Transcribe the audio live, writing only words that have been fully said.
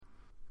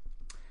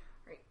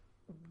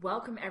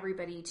Welcome,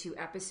 everybody, to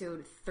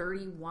episode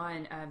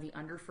 31 of the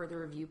Under Further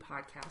Review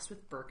podcast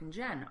with Burke and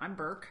Jen. I'm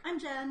Burke. I'm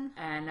Jen.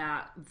 And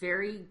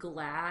very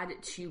glad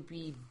to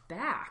be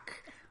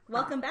back.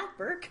 Welcome back,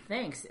 Burke.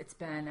 Thanks. It's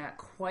been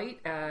quite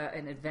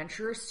an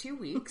adventurous 2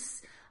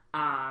 weeks.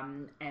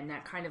 And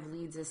that kind of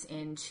leads us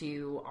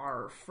into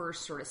our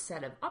first sort of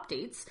set of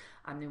updates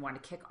we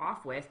want to kick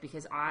off with,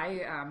 because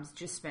I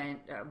just spent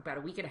about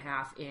a week and a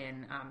half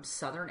in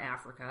southern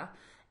Africa.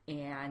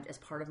 And as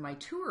part of my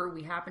tour,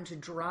 we happened to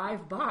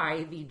drive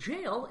by the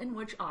jail in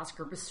which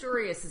Oscar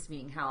Pistorius is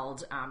being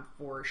held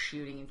for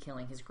shooting and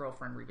killing his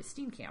girlfriend, Reba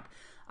Steenkamp,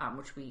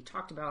 which we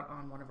talked about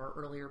on one of our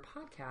earlier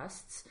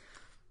podcasts.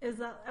 Is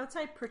that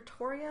outside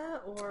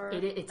Pretoria or?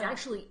 It's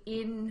actually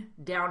in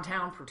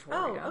downtown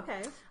Pretoria. Oh,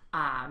 okay.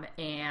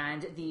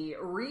 And the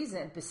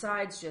reason,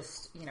 besides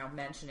just,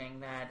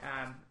 mentioning that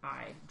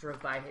I drove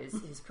by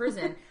his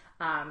prison,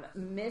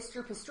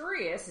 Mr.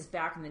 Pistorius is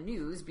back in the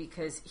news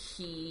because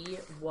he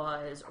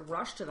was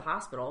rushed to the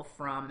hospital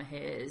from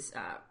his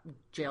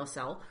jail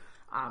cell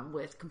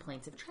with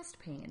complaints of chest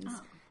pains.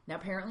 Oh. Now,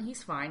 apparently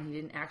he's fine. He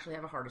didn't actually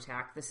have a heart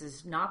attack. This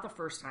is not the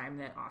first time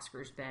that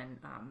Oscar's been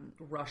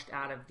rushed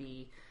out of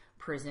the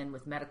prison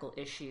with medical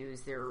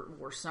issues. There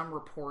were some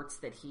reports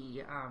that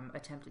he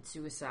attempted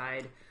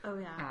suicide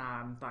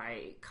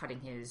by cutting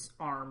his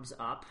arms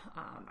up.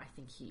 I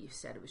think he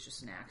said it was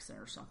just an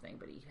accident or something,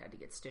 but he had to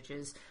get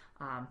stitches.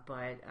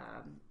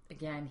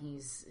 Again,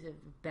 he's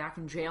back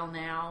in jail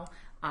now.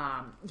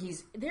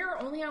 He's there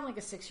only on like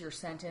a 6-year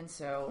sentence,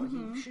 so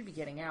he should be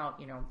getting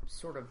out,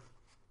 sort of,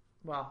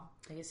 well,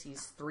 I guess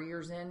he's 3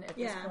 years in at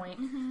this point.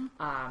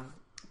 Mm-hmm.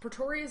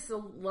 Pretoria is a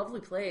lovely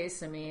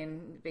place. I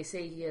mean, they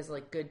say he has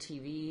like good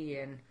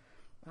TV, and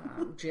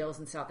jails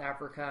in South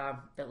Africa,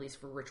 at least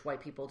for rich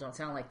white people, don't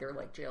sound like they're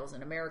like jails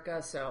in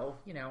America. So,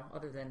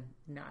 other than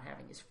not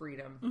having his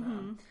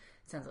freedom,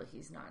 it sounds like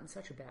he's not in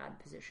such a bad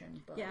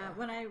position. But,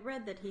 when I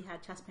read that he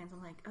had chest pains,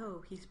 I'm like,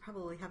 oh, he's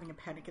probably having a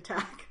panic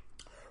attack.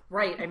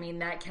 Right. I mean,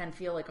 that can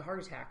feel like a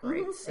heart attack,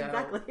 right? So,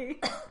 exactly.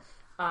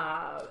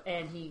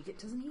 And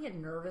doesn't he get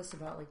nervous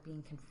about like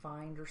being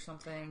confined or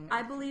something?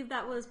 I believe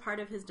that was part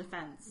of his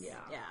defense. Yeah.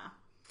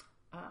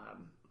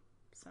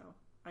 So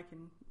I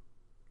can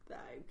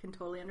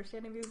totally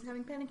understand if he was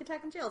having a panic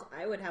attack in jail.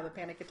 I would have a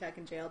panic attack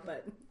in jail,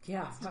 but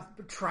yeah,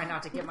 try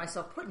not to get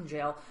myself put in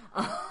jail.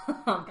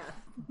 So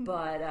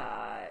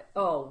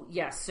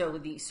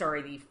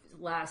the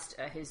last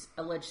his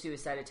alleged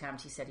suicide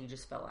attempt, he said he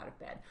just fell out of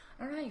bed.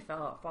 I don't know how you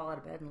fall out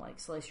of bed and like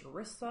slice your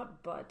wrists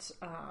up, but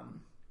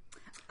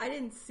I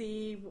didn't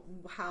see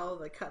how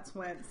the cuts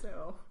went,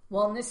 so...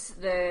 Well,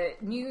 the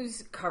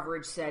news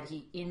coverage said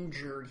he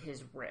injured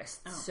his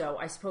wrists. Oh. So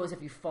I suppose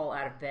if you fall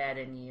out of bed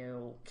and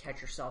you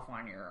catch yourself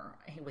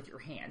with your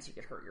hands, you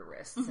could hurt your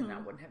wrists, and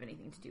that wouldn't have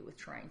anything to do with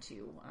trying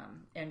to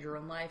end your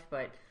own life.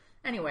 But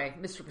anyway,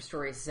 Mr.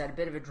 Pistorius has had a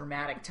bit of a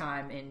dramatic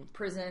time in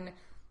prison.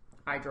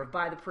 I drove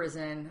by the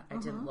prison. I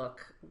did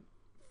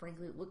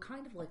frankly, it looked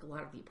kind of like a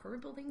lot of the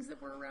apartment buildings that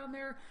were around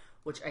there,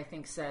 which I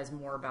think says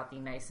more about the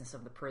niceness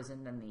of the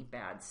prison than the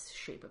bad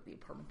shape of the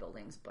apartment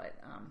buildings. But,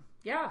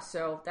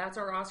 so that's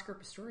our Oscar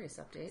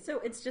Pistorius update. So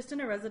it's just in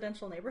a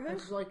residential neighborhood?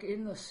 It's like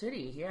in the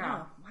city,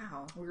 yeah. Oh,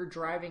 wow. We were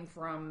driving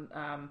from,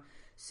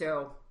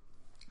 so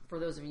for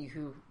those of you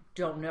who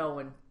don't know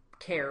and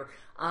care,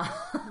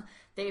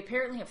 they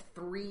apparently have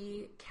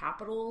 3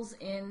 capitals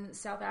in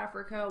South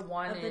Africa.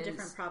 One of the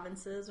different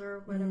provinces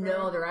or whatever?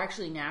 No, they're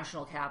actually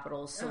national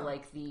capitals. So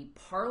like the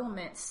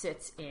parliament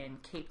sits in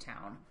Cape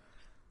Town.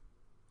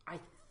 I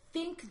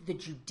think the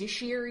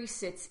judiciary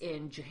sits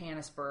in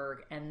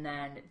Johannesburg, and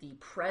then the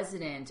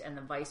president and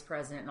the vice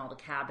president and all the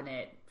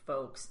cabinet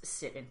folks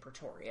sit in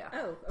Pretoria. Oh,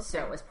 okay.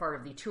 So as part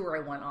of the tour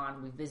I went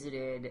on, we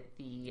visited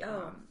the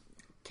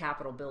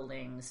Capitol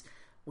buildings,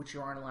 which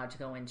you aren't allowed to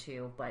go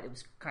into, but it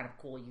was kind of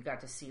cool. You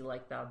got to see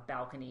like the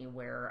balcony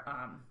where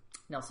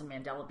Nelson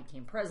Mandela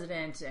became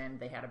president, and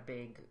they had a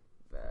big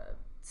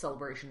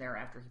celebration there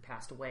after he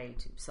passed away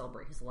to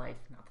celebrate his life,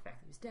 not the fact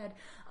that he was dead.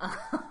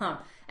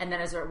 And then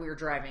as we were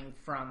driving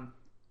from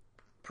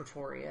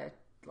Pretoria,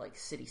 like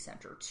city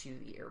center, to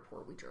the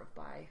airport, we drove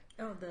by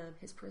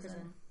his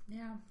prison.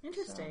 Yeah,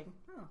 interesting.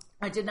 So,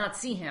 I did not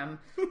see him.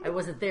 I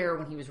wasn't there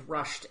when he was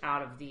rushed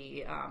out of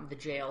the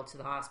jail to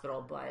the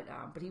hospital, but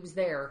he was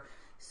there.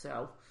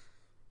 So,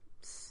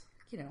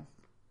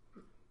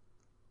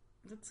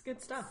 that's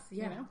good stuff.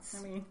 Yeah,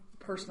 I mean,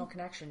 personal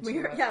connection. We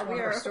are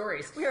our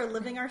stories. We are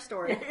living our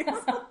stories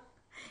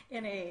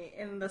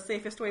in the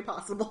safest way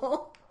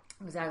possible.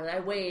 Exactly. I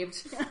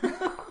waved.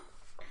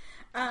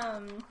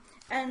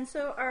 And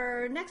so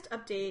our next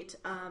update,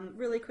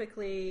 really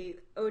quickly,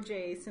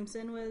 O.J.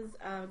 Simpson was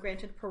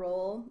granted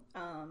parole.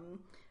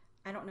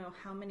 I don't know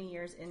how many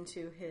years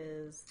into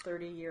his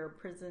 30-year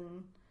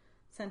prison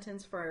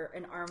sentence for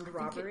an armed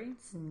robbery.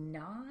 It's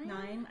 9?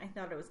 9? I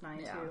thought it was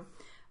 9 yeah. too.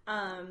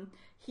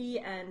 He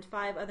and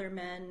 5 other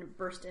men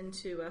burst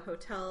into a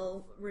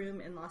hotel room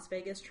in Las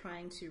Vegas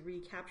trying to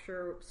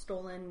recapture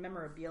stolen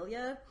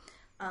memorabilia.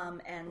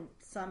 and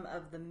some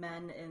of the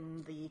men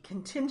in the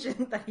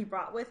contingent that he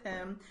brought with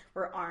him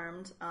were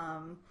armed.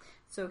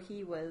 So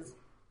he was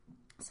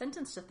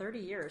sentenced to 30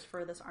 years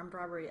for this armed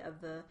robbery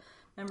of the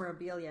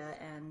memorabilia,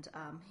 and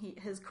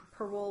his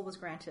parole was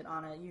granted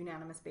on a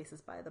unanimous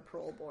basis by the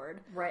parole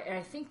board. Right, and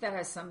I think that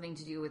has something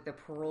to do with the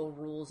parole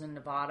rules in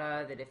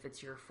Nevada, that if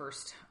it's your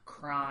first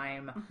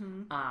crime,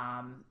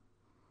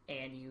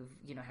 and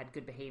you've had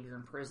good behavior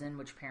in prison,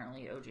 which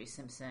apparently O.J.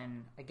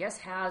 Simpson, I guess,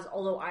 has,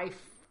 although I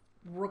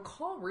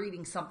recall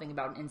reading something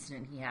about an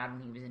incident he had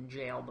when he was in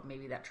jail, but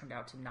maybe that turned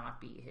out to not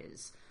be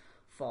his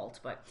fault.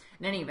 But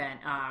in any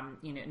event,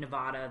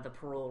 Nevada, the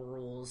parole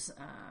rules,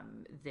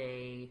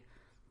 they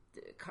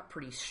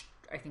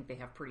I think they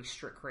have pretty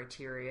strict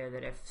criteria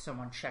that if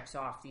someone checks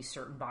off these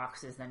certain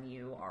boxes, then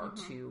you are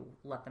to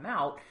let them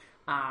out.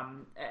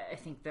 I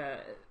think the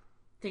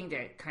thing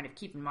to kind of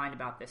keep in mind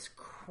about this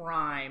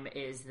crime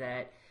is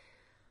that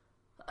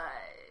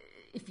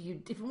if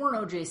it weren't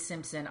O.J.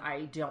 Simpson,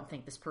 I don't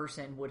think this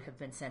person would have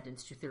been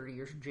sentenced to 30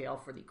 years in jail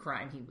for the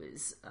crime he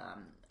was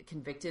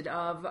convicted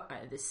of.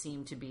 This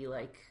seemed to be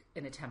like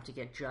an attempt to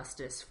get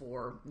justice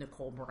for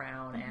Nicole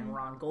Brown and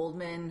Ron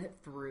Goldman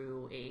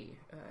through a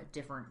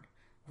different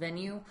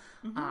venue.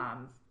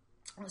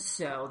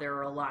 So there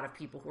are a lot of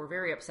people who are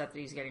very upset that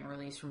he's getting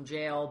released from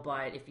jail,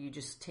 but if you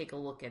just take a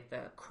look at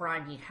the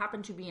crime he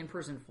happened to be in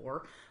prison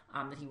for,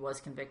 that he was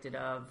convicted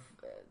of,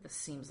 this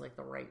seems like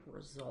the right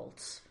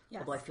result.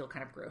 Yes. Although I feel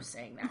kind of gross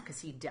saying that, because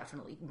he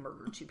definitely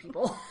murdered 2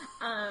 people.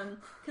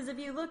 Because if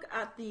you look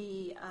at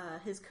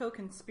his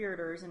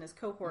co-conspirators and his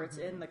cohorts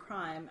in the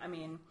crime, I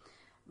mean,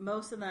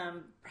 most of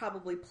them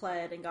probably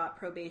pled and got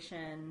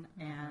probation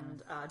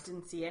and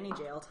didn't see any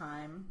jail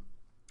time.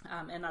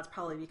 And that's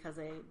probably because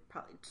they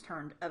probably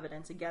turned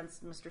evidence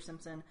against Mr.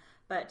 Simpson.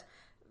 But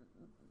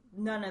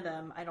none of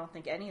them, I don't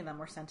think any of them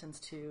were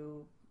sentenced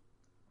to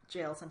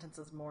jail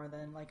sentences more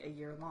than like a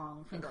year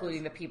long.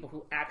 Including the people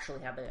who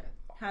actually had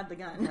the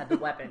gun. Had the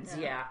weapons,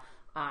 yeah.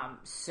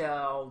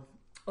 So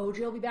OJ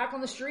will be back on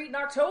the street in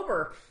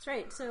October. That's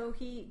right. So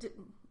he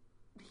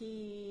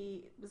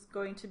was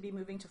going to be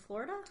moving to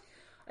Florida?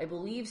 I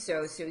believe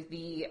so. So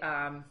the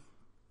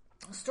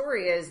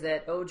story is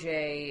that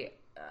OJ...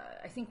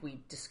 I think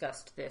we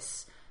discussed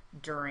this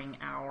during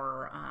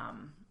our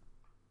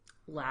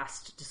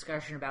last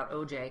discussion about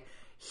OJ.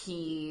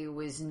 He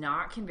was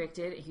not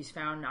convicted. He was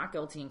found not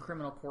guilty in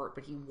criminal court,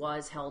 but he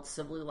was held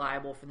civilly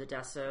liable for the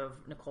deaths of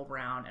Nicole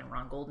Brown and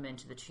Ron Goldman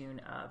to the tune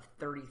of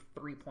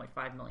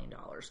 $33.5 million.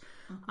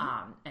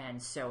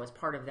 And so as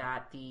part of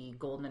that, the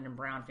Goldman and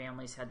Brown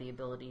families had the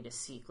ability to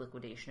seek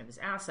liquidation of his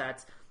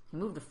assets. He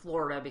moved to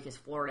Florida because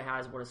Florida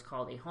has what is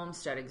called a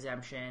homestead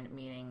exemption,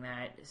 meaning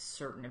that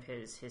certain of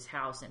his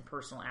house and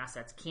personal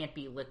assets can't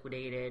be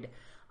liquidated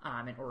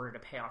in order to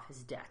pay off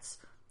his debts.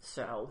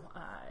 So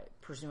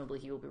presumably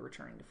he will be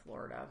returning to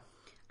Florida.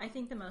 I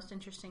think the most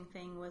interesting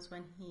thing was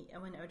when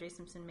O.J.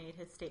 Simpson made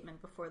his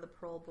statement before the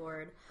parole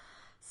board,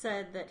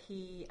 said that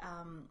he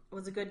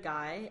was a good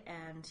guy,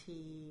 and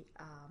he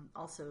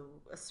also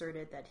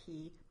asserted that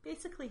he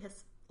basically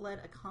has led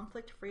a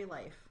conflict-free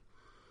life.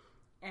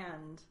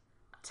 And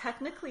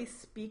technically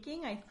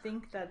speaking, I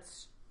think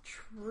that's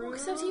true. Well,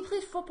 except he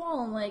played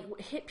football and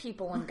hit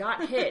people and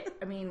got hit.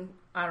 I mean,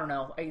 I don't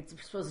know. I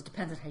suppose it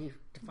depends on how you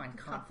define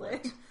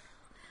conflict.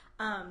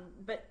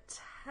 But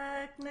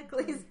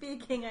technically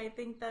speaking, I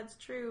think that's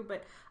true.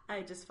 But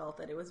I just felt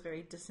that it was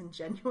very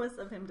disingenuous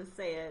of him to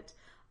say it,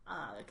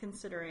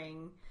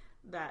 considering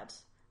that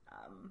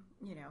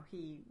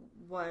he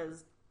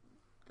was.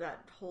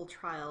 That whole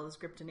trial is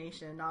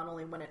Kryptonation, not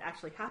only when it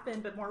actually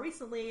happened, but more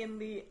recently in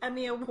the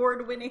Emmy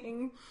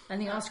Award-winning... And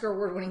the Oscar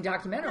Award-winning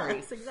documentary.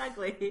 Yes,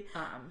 exactly.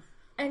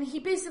 And he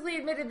basically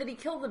admitted that he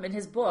killed them in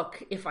his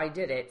book, If I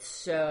Did It,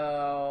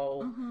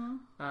 so...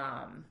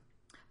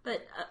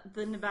 But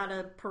the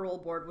Nevada Parole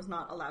Board was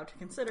not allowed to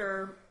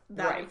consider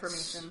that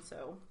information,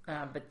 so...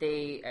 But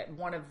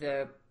one of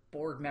the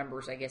board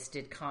members, I guess,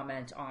 did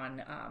comment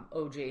on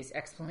OJ's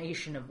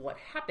explanation of what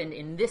happened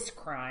in this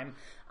crime,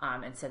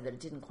 and said that it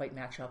didn't quite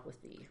match up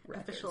with the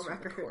official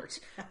record. Court.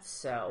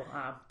 So,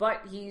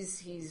 but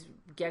he's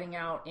getting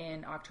out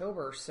in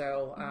October,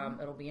 so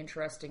it'll be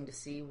interesting to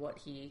see what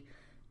he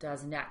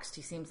does next.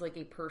 He seems like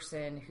a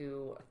person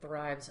who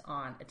thrives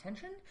on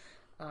attention,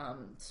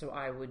 so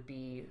I would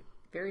be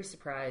very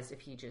surprised if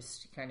he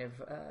just kind of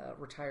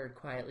retired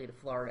quietly to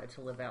Florida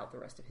to live out the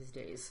rest of his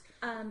days.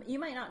 You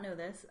might not know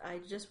this. I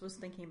just was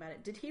thinking about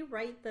it. Did he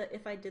write the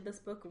If I Did This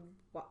book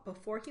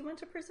before he went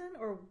to prison?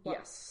 Or what?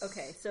 Yes.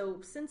 Okay, so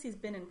since he's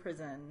been in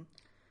prison,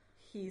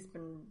 he's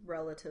been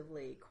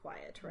relatively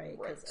quiet, right?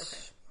 Right.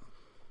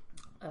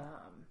 Okay.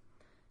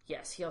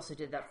 Yes, he also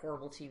did that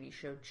horrible TV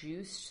show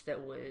Juiced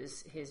that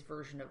was his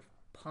version of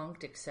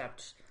Punk'd,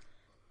 except...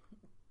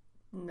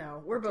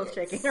 No, we're both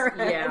shaking our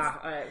heads.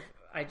 Yeah,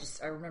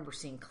 I remember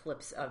seeing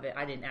clips of it.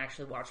 I didn't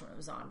actually watch when it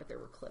was on, but there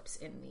were clips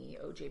in the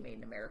OJ Made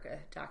in America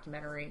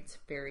documentary. It's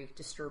very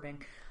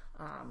disturbing.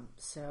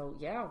 So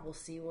yeah, we'll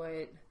see what...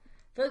 I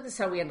feel like this is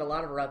how we end a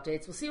lot of our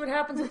updates. We'll see what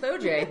happens with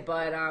OJ,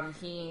 but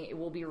he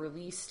will be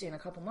released in a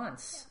couple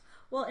months.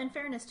 Yeah. Well, in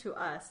fairness to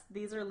us,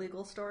 these are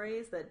legal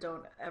stories that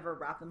don't ever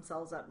wrap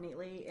themselves up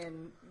neatly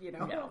in,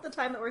 the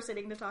time that we're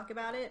sitting to talk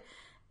about it.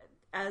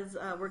 As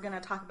we're going to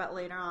talk about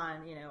later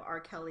on, R.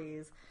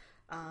 Kelly's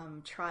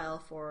trial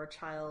for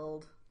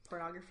child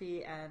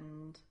pornography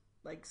and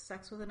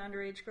sex with an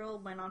underage girl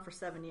went on for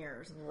 7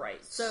 years.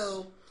 Right.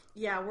 So,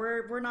 yeah,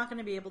 we're not going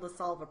to be able to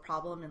solve a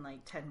problem in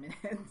 10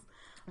 minutes.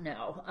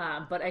 No,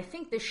 but I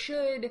think this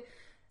should,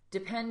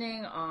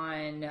 depending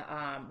on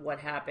what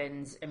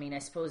happens. I mean, I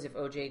suppose if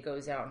OJ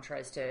goes out and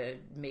tries to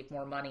make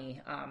more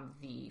money,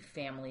 the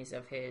families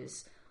of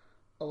his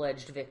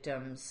alleged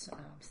victims,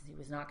 since he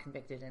was not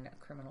convicted in a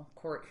criminal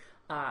court,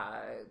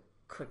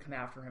 could come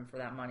after him for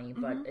that money.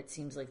 But it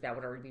seems like that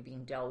would already be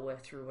being dealt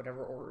with through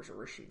whatever orders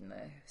are issued in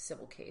the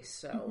civil case.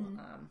 So,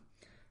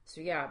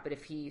 so yeah. But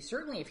if he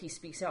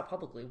speaks out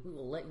publicly, we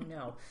will let you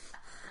know.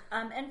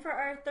 And for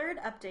our third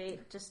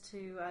update, just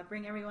to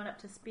bring everyone up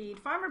to speed,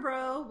 Farmer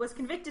Bro was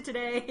convicted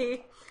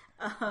today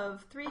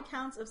of 3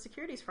 counts of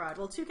securities fraud.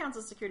 Well, 2 counts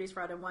of securities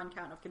fraud and 1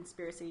 count of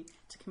conspiracy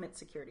to commit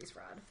securities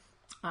fraud.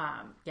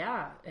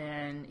 Yeah,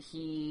 and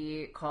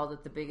he called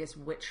it the biggest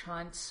witch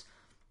hunt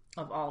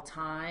of all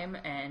time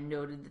and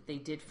noted that they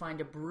did find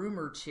a broom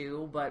or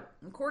 2, but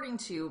according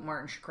to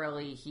Martin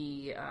Shkreli,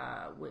 he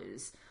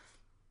was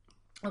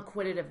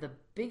acquitted of the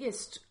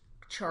biggest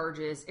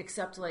charges,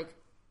 except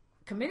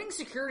committing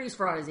securities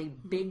fraud is a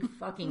big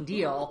fucking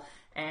deal,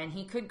 and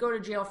he could go to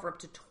jail for up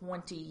to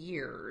 20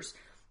 years.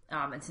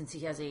 And since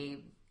he has a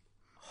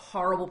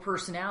horrible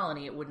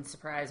personality, it wouldn't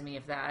surprise me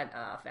if that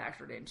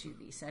factored into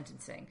the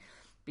sentencing.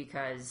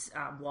 Because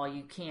while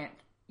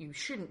you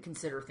shouldn't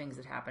consider things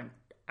that happen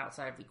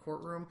outside of the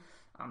courtroom,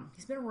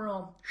 he's been a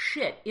real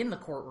shit in the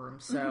courtroom.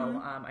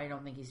 So I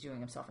don't think he's doing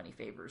himself any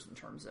favors in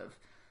terms of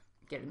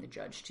getting the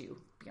judge to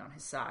be on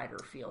his side or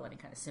feel any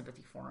kind of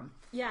sympathy for him.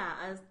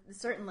 Yeah,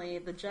 certainly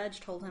the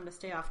judge told him to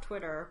stay off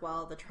Twitter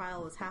while the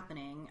trial was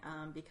happening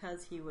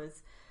because he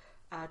was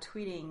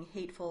tweeting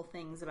hateful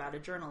things about a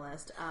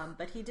journalist.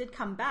 But he did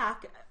come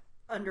back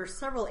under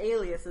several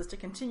aliases to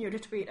continue to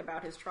tweet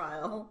about his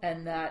trial.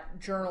 And that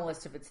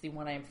journalist, if it's the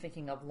one I'm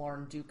thinking of,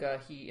 Lauren Duca,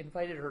 he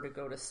invited her to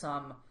go to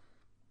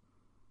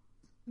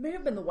may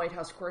have been the White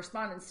House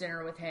Correspondents'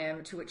 Dinner with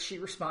him, to which she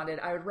responded,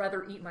 "I would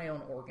rather eat my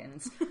own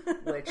organs,"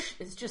 which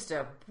is just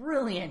a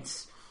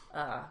brilliant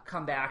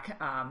comeback.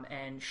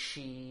 And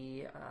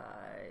she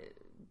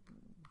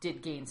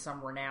did gain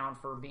some renown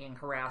for being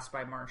harassed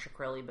by Martin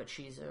Shkreli, but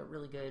she's a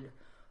really good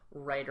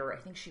writer. I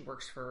think she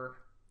works for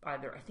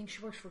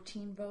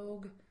Teen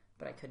Vogue,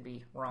 but I could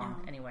be wrong.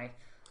 Oh. Anyway,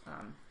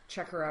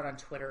 check her out on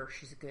Twitter.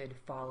 She's a good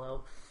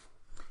follow.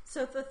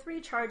 So the 3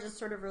 charges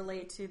sort of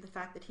relate to the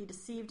fact that he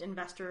deceived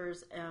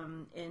investors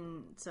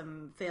in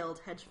some failed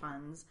hedge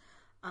funds.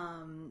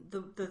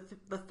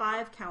 The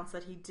 5 counts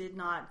that he did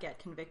not get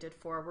convicted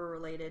for were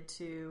related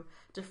to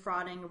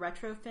defrauding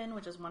Retrofin,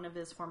 which is one of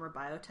his former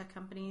biotech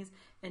companies,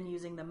 and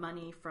using the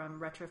money from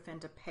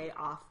Retrofin to pay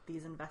off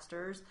these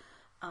investors.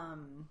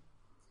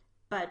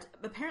 But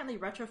apparently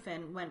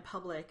Retrofin went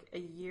public a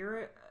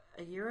year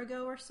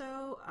ago or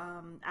so.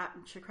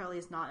 Shkreli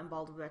is not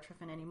involved with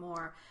Retrofin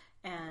anymore.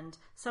 And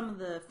some of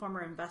the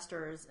former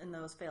investors in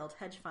those failed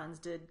hedge funds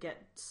did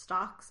get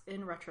stocks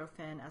in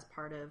Retrofin as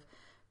part of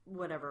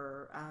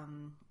whatever,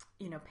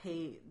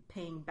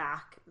 paying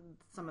back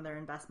some of their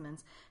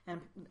investments.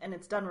 And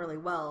it's done really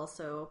well.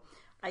 So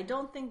I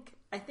think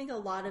a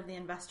lot of the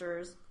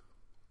investors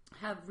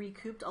have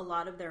recouped a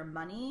lot of their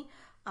money.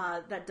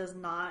 That does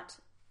not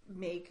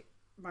make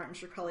Martin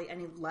Shkreli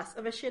any less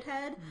of a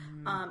shithead.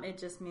 It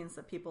just means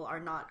that people are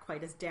not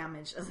quite as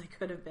damaged as they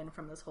could have been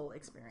from this whole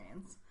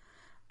experience.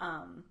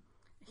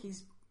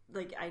 He's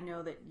I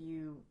know that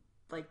you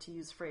like to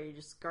use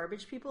phrase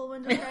garbage people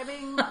when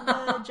describing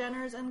the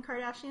Jenners and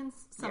Kardashians.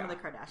 Some of the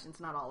Kardashians,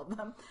 not all of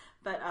them.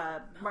 But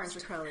Martin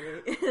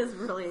Shkreli is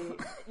really,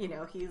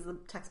 he's the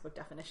textbook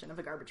definition of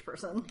a garbage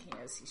person.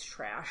 He is. He's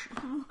trash.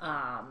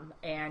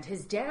 And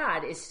his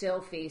dad is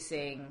still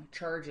facing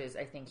charges.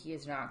 I think he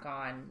has not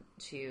gone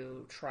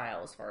to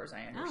trial as far as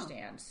I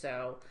understand.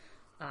 So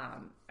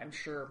I'm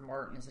sure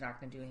Martin is not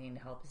going to do anything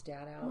to help his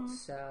dad out.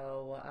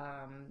 So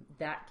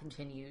that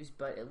continues.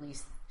 But at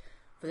least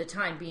for the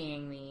time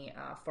being, the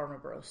Farmer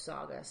Bros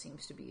saga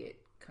seems to be at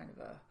kind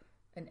of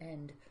an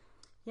end.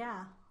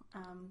 Yeah.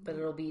 But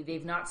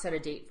they've not set a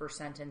date for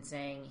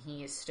sentencing.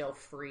 He is still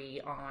free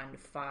on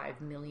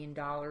 $5 million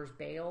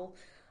bail.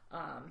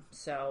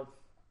 So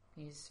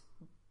he's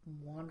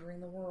wandering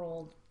the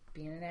world,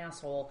 being an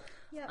asshole.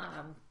 Yeah.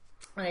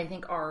 And I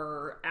think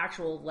our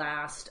actual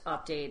last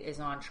update is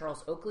on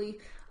Charles Oakley.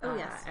 Oh,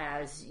 yes.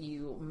 As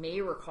you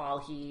may recall,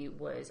 he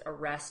was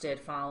arrested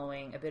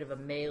following a bit of a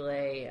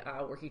melee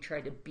where he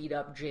tried to beat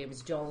up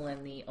James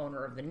Dolan, the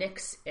owner of the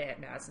Knicks at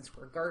Madison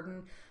Square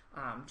Garden.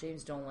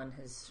 James Dolan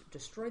has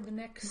destroyed the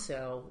Knicks,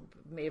 so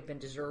may have been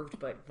deserved,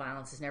 but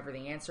violence is never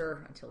the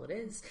answer until it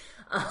is.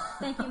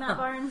 Thank you, Matt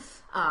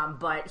Barnes.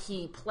 But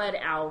he pled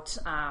out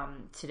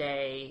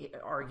today,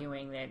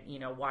 arguing that,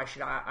 why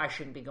should I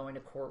shouldn't be going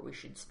to court. We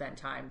should spend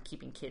time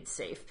keeping kids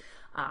safe.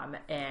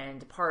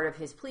 And part of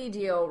his plea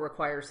deal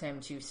requires him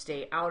to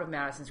stay out of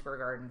Madison Square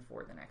Garden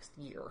for the next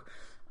year.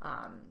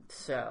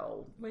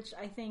 Which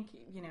I think,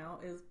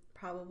 is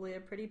probably a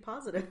pretty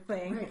positive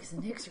thing. Right, because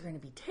the Knicks are going to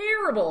be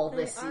terrible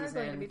this season.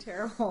 They are going to be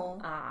terrible.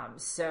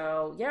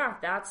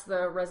 That's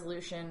the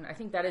resolution. I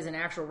think that is an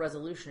actual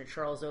resolution to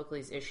Charles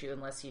Oakley's issue,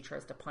 unless he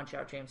tries to punch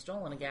out James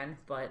Dolan again.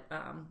 But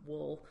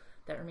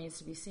that remains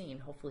to be seen.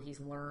 Hopefully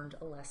he's learned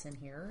a lesson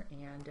here,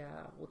 and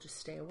we'll just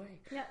stay away.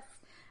 Yes.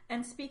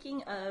 And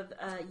speaking of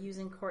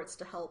using courts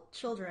to help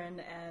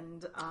children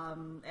and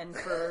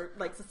for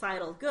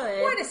societal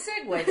good, what a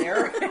segue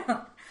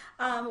there.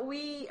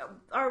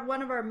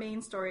 One of our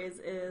main stories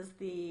is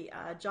the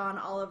John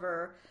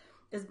Oliver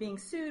is being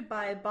sued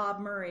by Bob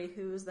Murray,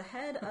 who's the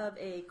head of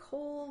a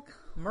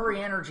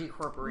Murray Energy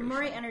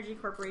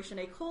Corporation,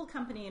 a coal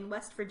company in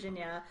West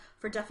Virginia,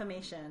 for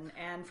defamation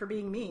and for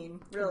being mean,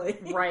 really.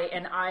 Right,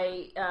 and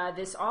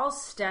this all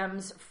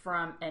stems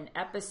from an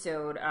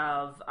episode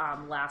of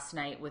Last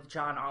Night with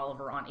John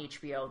Oliver on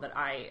HBO that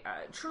I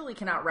truly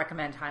cannot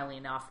recommend highly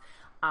enough.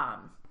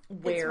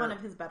 It's one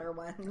of his better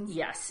ones.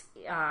 Yes,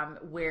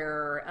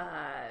 where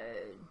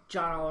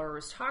John Oliver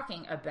was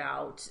talking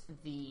about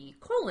the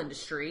coal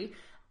industry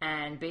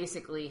and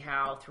basically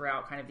how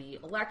throughout kind of the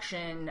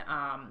election,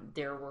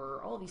 there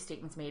were all these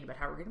statements made about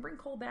how we're going to bring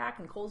coal back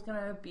and coal's going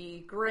to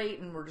be great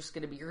and you're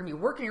going to be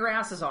working your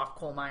asses off,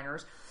 coal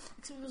miners.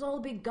 Except it was all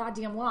a big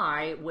goddamn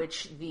lie,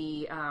 which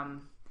the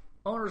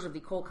owners of the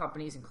coal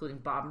companies, including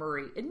Bob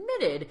Murray,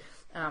 admitted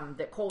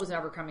that coal was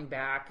never coming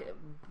back,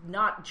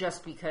 not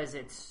just because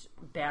it's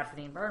bad for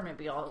the environment,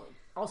 but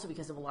also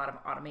because of a lot of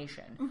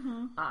automation.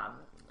 Mm-hmm.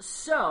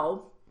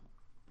 So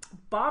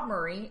Bob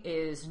Murray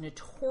is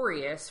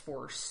notorious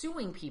for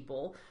suing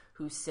people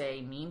who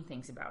say mean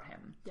things about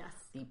him. Yes.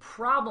 The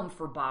problem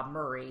for Bob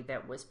Murray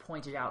that was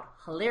pointed out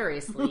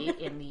hilariously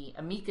in the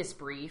amicus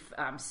brief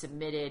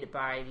submitted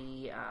by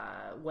the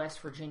West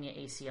Virginia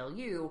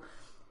ACLU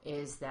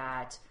is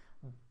that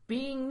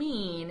being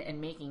mean and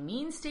making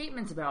mean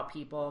statements about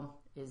people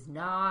is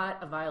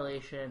not a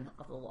violation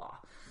of the law.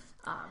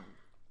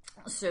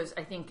 So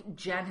I think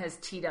Jen has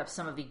teed up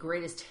some of the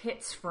greatest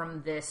hits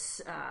from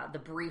this, the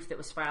brief that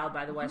was filed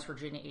by the West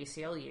Virginia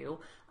ACLU,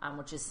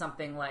 which is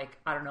something like,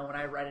 I don't know, when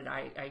I read it,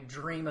 I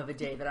dream of a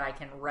day that I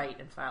can write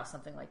and file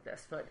something like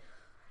this. But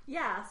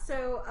yeah,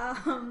 so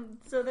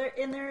they're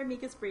in their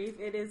amicus brief.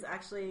 It is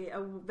actually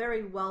a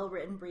very well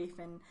written brief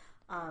and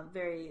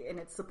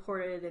it's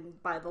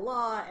supported by the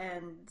law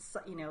and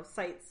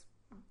cites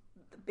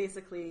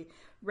basically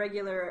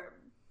regular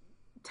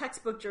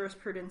textbook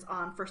jurisprudence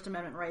on First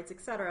Amendment rights,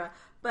 etc.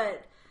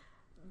 But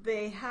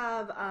they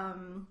have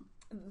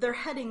their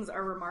headings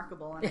are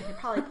remarkable, and I can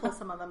probably pull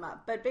some of them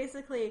up. But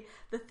basically,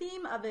 the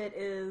theme of it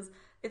is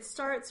it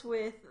starts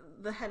with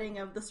the heading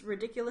of this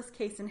ridiculous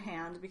case in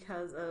hand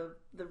because of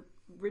the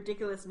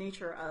ridiculous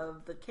nature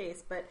of the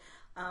case, but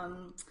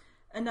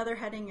another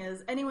heading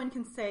is anyone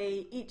can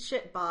say "eat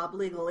shit, Bob"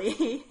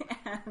 legally,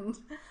 and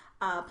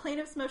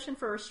plaintiff's motion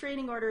for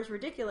restraining order is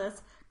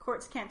ridiculous.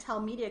 Courts can't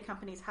tell media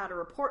companies how to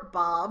report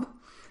Bob.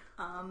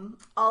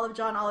 All of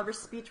John Oliver's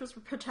speech was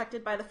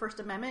protected by the First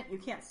Amendment. You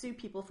can't sue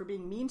people for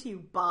being mean to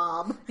you,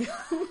 Bob.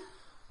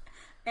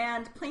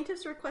 And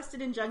plaintiff's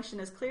requested injunction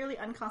is clearly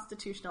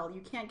unconstitutional. You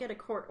can't get a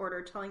court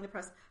order telling the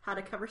press how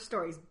to cover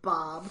stories,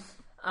 Bob.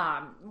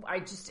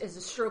 As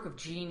a stroke of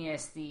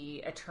genius,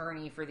 the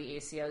attorney for the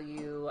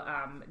ACLU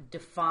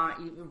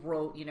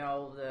wrote,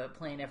 the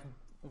plaintiff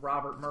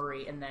Robert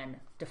Murray, and then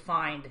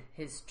defined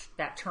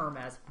that term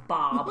as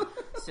Bob,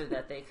 so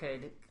that they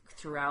could,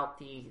 throughout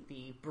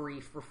the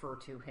brief, refer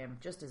to him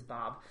just as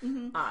Bob.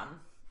 Mm-hmm.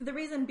 The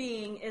reason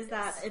being is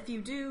that if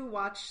you do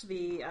watch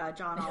the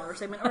John Oliver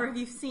segment, or if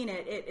you've seen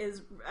it,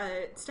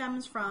 it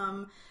stems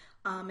from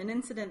an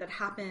incident that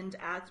happened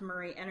at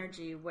Murray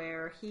Energy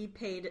where he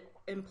paid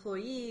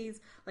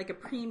employees like a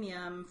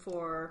premium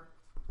for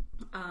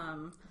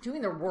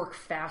doing their work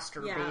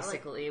faster,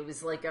 basically. It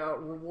was like a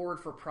reward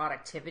for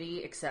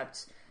productivity,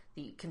 except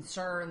the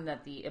concern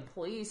that the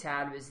employees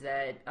had was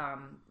that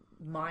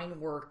mine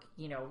work,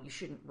 you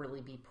shouldn't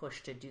really be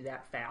pushed to do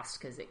that fast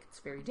because it's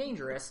very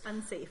dangerous.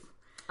 Unsafe.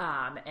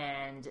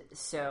 And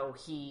so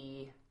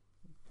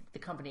the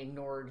company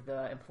ignored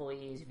the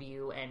employees'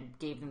 view and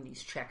gave them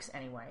these checks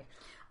anyway.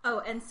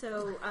 Oh, and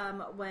so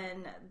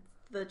when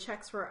the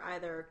checks were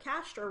either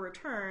cashed or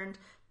returned,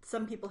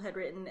 some people had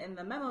written in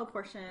the memo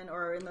portion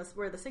or in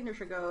where the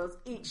signature goes,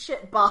 "Eat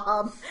shit,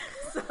 Bob."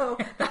 So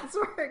that's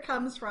where it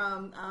comes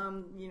from,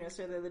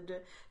 sort of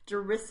the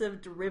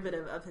derisive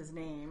derivative of his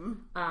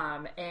name.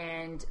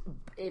 And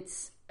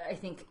it's, I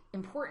think,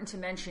 important to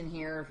mention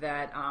here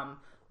that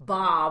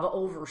Bob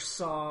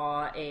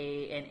oversaw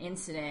an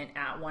incident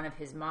at one of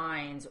his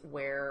mines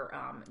where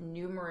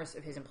numerous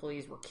of his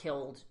employees were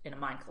killed in a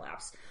mine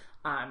collapse.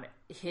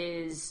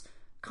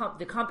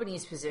 The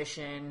company's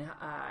position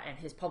and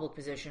his public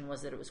position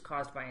was that it was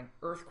caused by an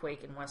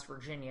earthquake in West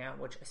Virginia,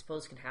 which I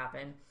suppose could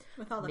happen.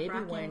 With all the maybe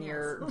fracking, when yes.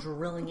 you're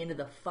drilling into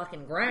the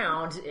fucking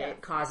ground,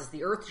 it causes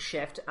the earth to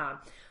shift.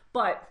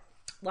 But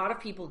a lot of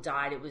people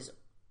died. It was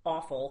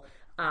awful.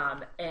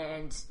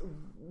 And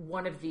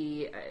one of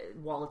the,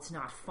 while it's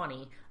not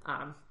funny,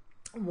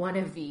 one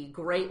of the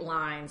great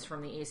lines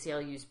from the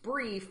ACLU's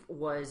brief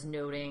was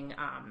noting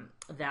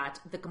that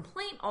the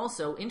complaint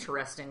also,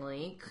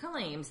 interestingly,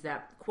 claims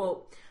that,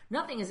 quote,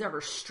 nothing has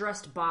ever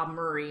stressed Bob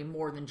Murray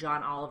more than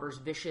John Oliver's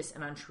vicious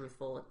and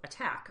untruthful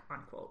attack,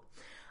 unquote.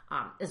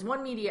 As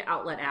one media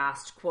outlet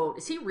asked, quote,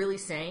 is he really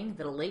saying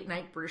that a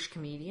late-night British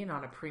comedian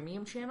on a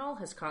premium channel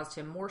has caused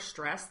him more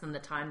stress than the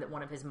time that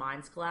one of his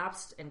mines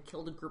collapsed and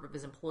killed a group of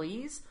his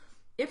employees?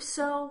 If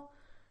so,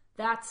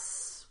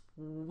 that's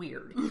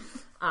weird.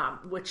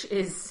 Which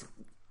is,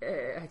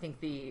 I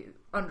think, the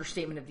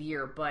understatement of the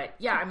year. But,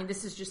 yeah, I mean,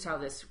 this is just how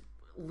this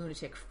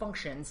lunatic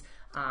functions,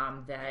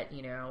 that,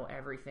 you know,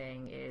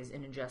 everything is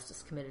an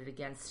injustice committed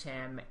against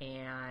him,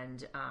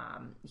 and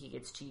he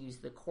gets to use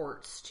the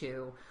courts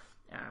to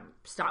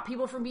stop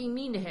people from being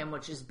mean to him,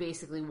 which is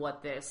basically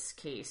what this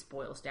case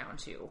boils down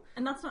to.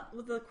 And that's not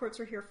what the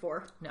courts are here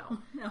for. No.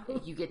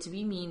 You get to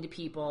be mean to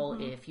people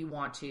if you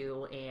want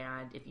to,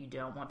 and if you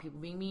don't want people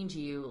being mean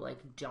to you, like,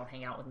 don't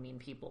hang out with mean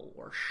people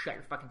or shut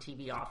your fucking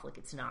TV off. Like,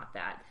 it's not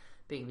that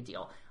big of a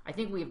deal. I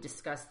think we have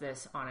discussed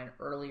this on an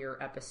earlier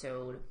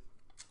episode,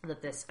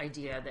 that this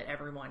idea that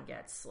everyone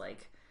gets,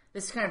 like,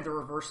 this is kind of the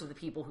reverse of the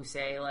people who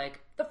say,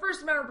 like, the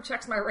First Amendment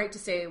protects my right to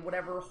say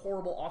whatever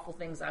horrible, awful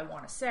things I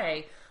want to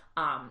say.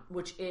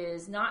 Which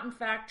is not in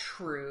fact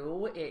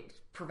true. It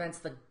prevents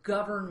the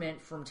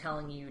government from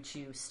telling you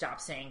to stop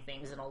saying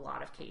things in a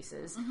lot of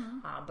cases,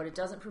 but it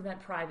doesn't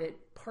prevent private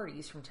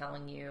parties from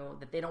telling you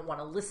that they don't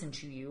want to listen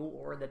to you,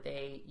 or that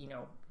they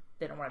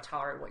don't want to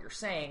tolerate what you're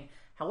saying.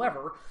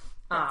 However,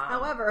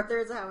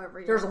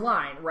 there's a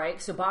line,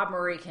 right? So Bob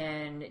Murray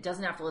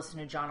doesn't have to listen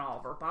to John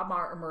Oliver. Bob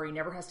Murray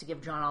never has to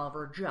give John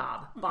Oliver a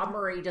job. Bob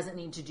Murray doesn't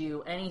need to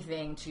do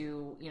anything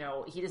to,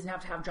 he doesn't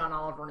have to have John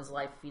Oliver in his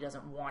life if he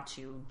doesn't want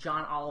to.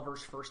 John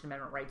Oliver's First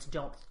Amendment rights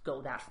don't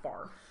go that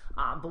far.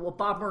 But what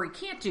Bob Murray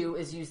can't do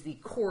is use the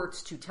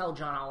courts to tell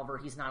John Oliver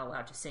he's not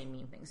allowed to say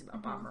mean things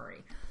about Bob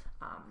Murray.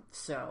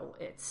 So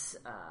it's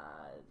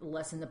a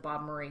lesson that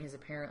Bob Murray has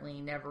apparently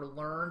never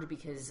learned,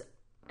 because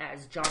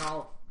as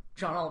John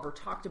Oliver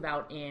talked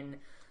about in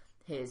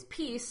his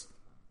piece,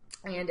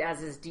 and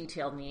as is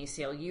detailed in the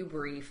ACLU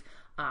brief,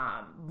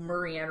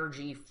 Murray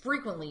Energy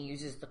frequently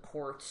uses the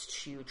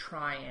courts to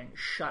try and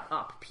shut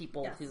up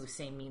people who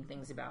say mean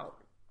things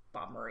about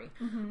Bob Murray.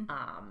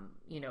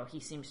 He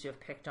seems to have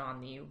picked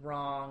on the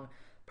wrong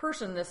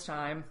person this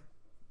time,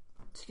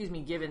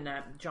 given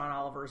that John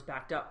Oliver is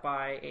backed up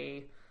by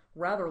a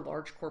rather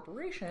large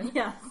corporation,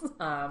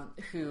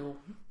 who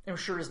I'm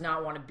sure does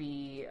not want to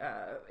be,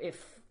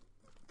 if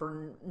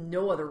for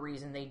no other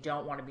reason, they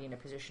don't want to be in a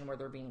position where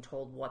they're being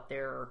told what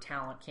their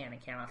talent can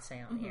and cannot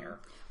say on the air.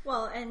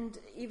 Well, and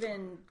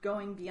even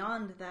going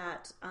beyond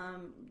that,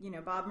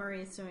 Bob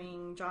Murray is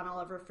suing John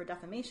Oliver for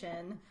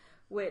defamation,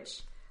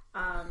 which,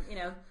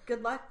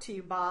 good luck to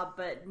you, Bob,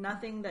 but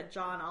nothing that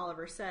John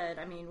Oliver said,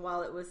 I mean,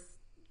 while it was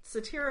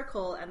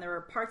satirical and there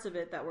were parts of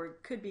it that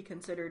could be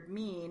considered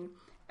mean,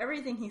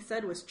 everything he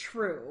said was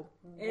true.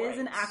 It is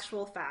an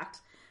actual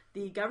fact.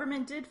 The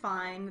government did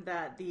find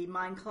that the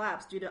mine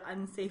collapsed due to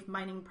unsafe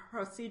mining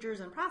procedures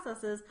and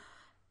processes,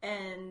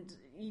 and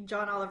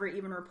John Oliver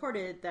even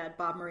reported that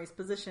Bob Murray's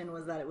position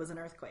was that it was an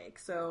earthquake.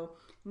 So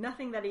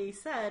nothing that he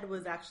said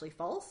was actually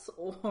false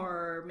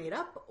or made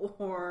up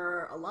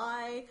or a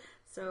lie.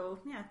 So,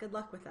 yeah, good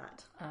luck with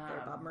that,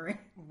 there, Bob Murray.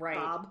 Right.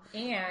 Bob.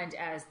 And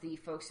as the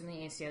folks in the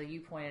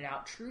ACLU pointed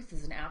out, truth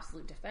is an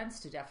absolute defense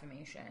to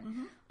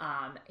defamation.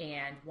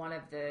 And one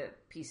of the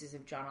pieces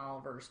of John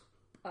Oliver's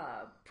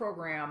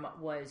program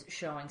was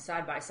showing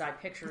side-by-side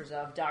pictures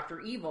of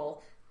Dr.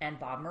 Evil and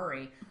Bob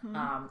Murray.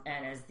 And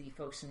as the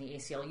folks in the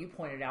ACLU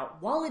pointed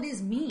out, while it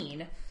is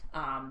mean,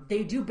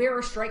 they do bear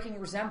a striking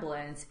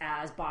resemblance,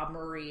 as Bob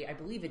Murray, I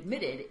believe,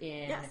 admitted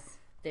in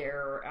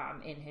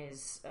in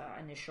his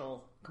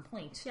initial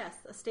complaint. Yes,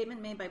 a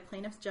statement made by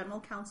plaintiff's general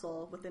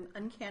counsel with an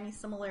uncanny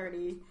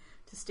similarity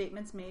to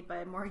statements made by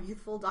a more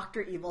youthful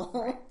Dr.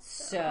 Evil.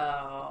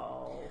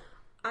 So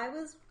I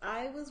was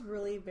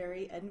really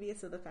very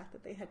envious of the fact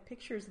that they had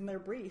pictures in their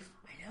brief.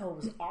 I know, it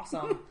was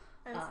awesome.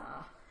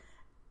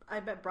 I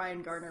bet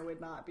Brian Garner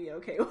would not be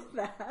okay with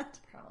that.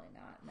 Probably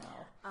not, no.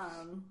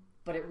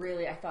 But it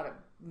really, I thought it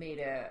made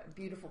a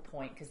beautiful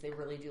point, because they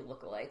really do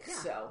look alike. Yeah,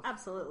 so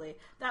absolutely.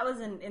 That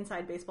was an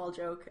inside baseball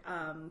joke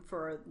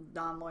for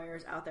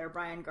non-lawyers out there.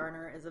 Brian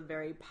Garner is a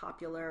very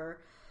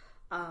popular,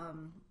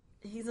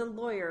 he's a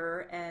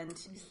lawyer, and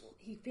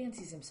he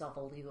fancies himself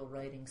a legal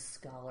writing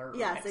scholar.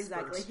 Yes, expert.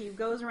 exactly. He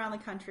goes around the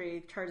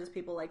country, charges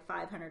people like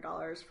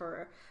 $500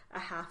 for a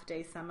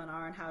half-day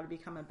seminar on how to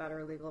become a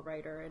better legal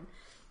writer. And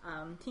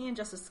he and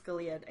Justice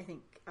Scalia, I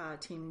think,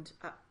 teamed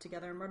up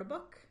together and wrote a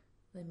book.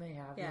 They may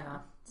have, yeah.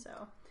 So,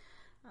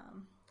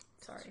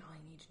 Sorry. That's all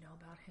you need to know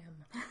about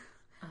him.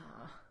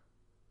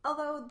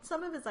 Although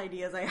some of his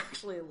ideas I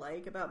actually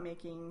like about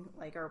making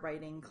like our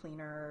writing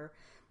cleaner.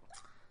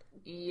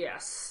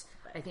 Yes.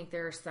 I think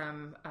there's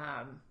some...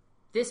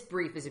 this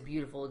brief is a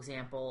beautiful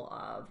example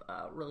of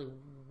a really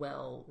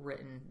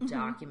well-written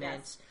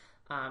document.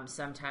 Yes.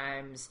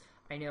 Sometimes,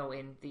 I know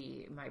in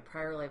my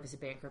prior life as a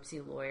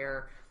bankruptcy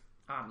lawyer,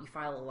 you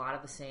file a lot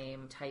of the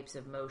same types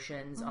of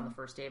motions on the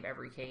first day of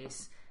every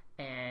case,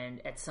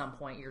 and at some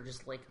point you're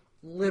just like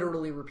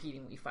literally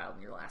repeating what you filed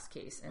in your last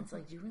case. And it's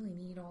like, do you really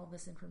need all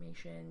this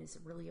information? Does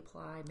it really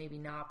apply? Maybe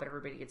not, but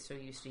everybody gets so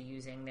used to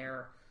using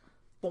their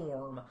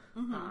form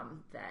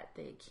that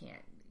they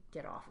can't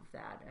get off of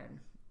that. And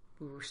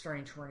we were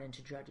starting to run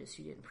into judges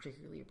who didn't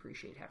particularly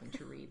appreciate having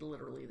to read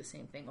literally the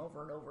same thing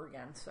over and over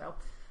again. So,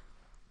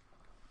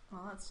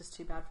 well, that's just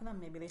too bad for them.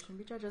 Maybe they shouldn't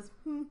be judges.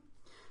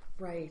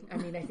 Right. I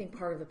mean, I think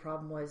part of the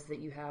problem was that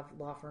you have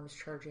law firms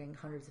charging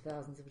hundreds of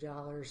thousands of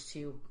dollars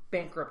to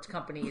bankrupt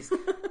companies,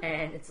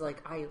 and it's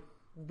like, I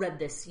read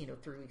this,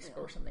 3 weeks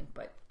ago or something.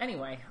 But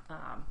anyway,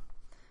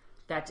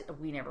 that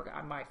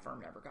my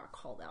firm never got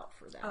called out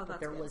for that. But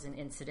there was an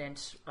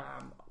incident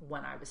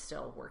when I was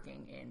still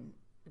working in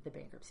the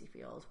bankruptcy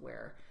field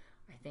where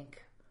I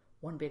think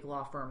one big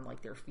law firm,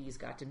 like, their fees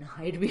got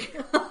denied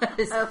because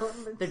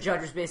the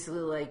judge was basically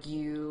like,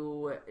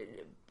 you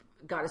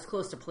got as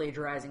close to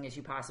plagiarizing as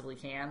you possibly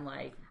can.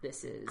 Like,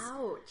 this is...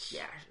 Ouch.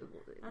 Yeah.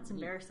 That's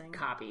embarrassing.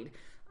 Copied.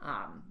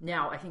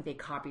 Now, I think they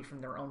copied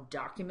from their own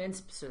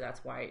documents, so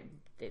that's why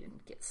they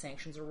didn't get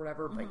sanctions or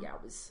whatever. But yeah,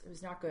 it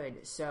was not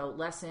good. So,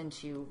 lesson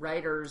to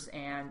writers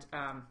and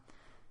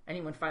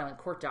anyone filing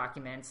court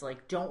documents,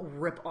 like, don't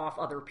rip off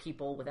other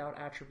people without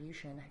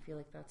attribution. I feel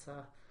like that's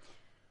a...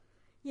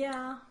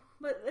 Yeah,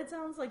 but it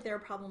sounds like their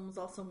problem was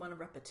also one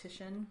of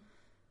repetition.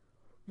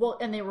 Well,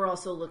 and they were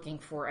also looking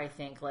for, I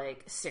think,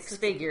 like six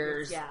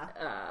figures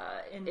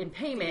in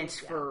payment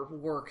for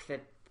work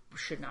that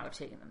should not have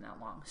taken them that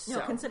long. So,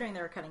 no, considering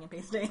they were cutting and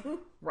pasting.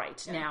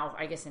 Right. Yeah. Now,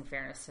 I guess in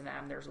fairness to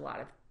them, there's a lot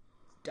of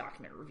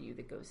document review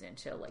that goes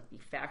into like the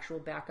factual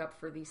backup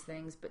for these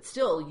things. But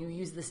still, you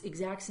use this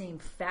exact same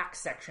fact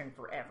section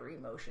for every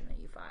motion that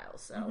you file.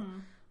 So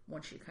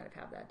once you kind of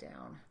have that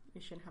down,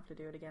 you shouldn't have to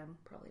do it again.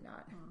 Probably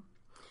not.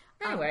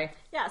 Anyway.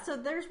 So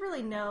there's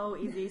really no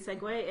easy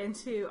segue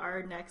into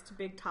our next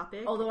big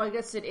topic. Although I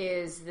guess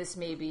this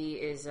maybe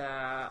is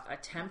a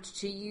attempt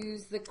to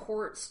use the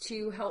courts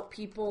to help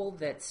people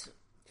that's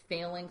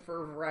failing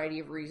for a variety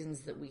of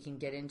reasons that we can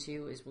get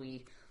into as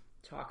we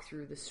talk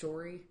through the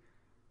story.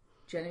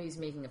 Genevieve's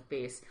making a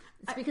face.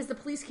 It's because the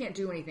police can't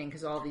do anything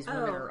because all these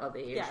women are of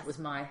age, was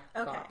my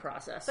thought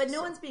process. But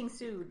no one's being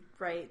sued,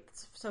 right,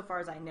 so far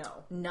as I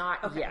know?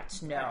 Not yet,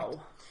 no. Right.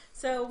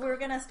 So we're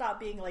going to stop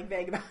being like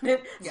vague about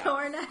it. Yeah. So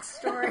our next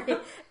story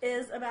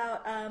is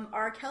about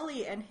R.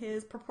 Kelly and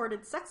his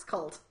purported sex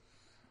cult.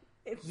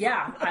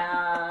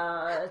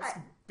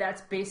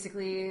 That's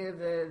basically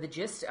the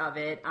gist of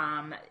it.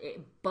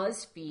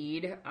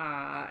 BuzzFeed,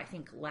 I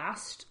think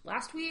last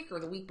week or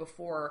the week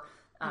before,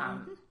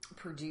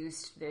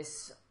 produced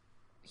this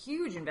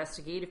huge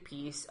investigative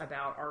piece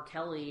about R.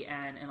 Kelly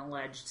and an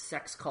alleged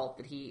sex cult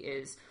that he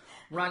is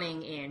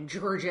running in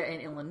Georgia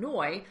and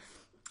Illinois,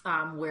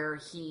 where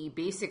he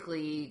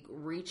basically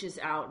reaches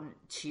out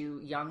to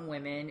young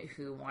women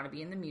who want to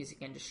be in the music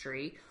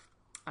industry,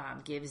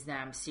 gives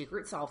them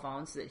secret cell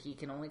phones so that he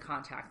can only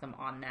contact them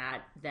on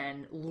that,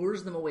 then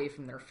lures them away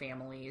from their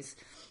families,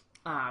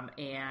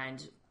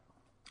 and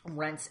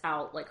rents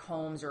out like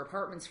homes or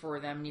apartments for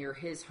them near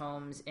his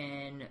homes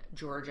in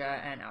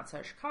Georgia and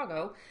outside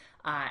Chicago,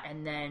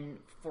 and then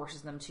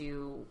forces them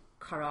to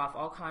cut off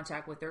all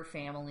contact with their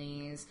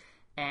families.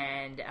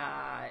 And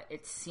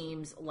it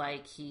seems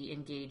like he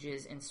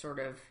engages in sort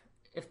of,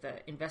 if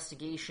the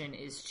investigation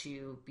is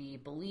to be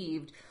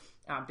believed,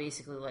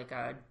 basically like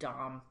a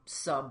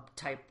dom-sub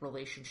type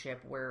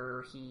relationship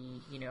where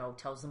he,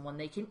 tells them when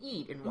they can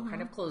eat and what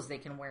kind of clothes they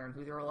can wear and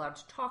who they're allowed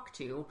to talk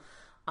to,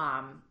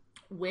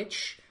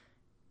 which,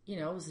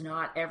 is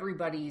not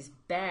everybody's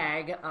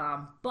bag,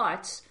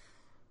 but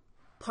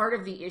part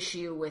of the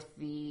issue with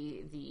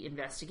the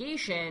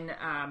investigation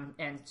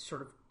and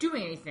sort of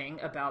doing anything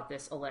about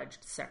this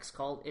alleged sex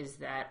cult is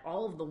that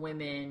all of the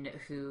women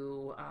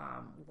who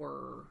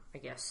were, I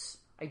guess,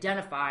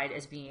 identified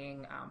as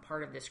being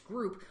part of this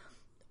group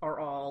are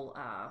all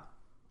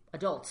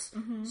adults.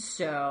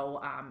 So,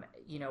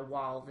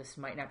 while this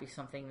might not be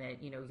something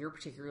that, you're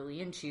particularly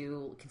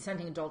into,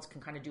 consenting adults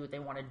can kind of do what they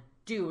want to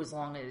do as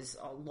long as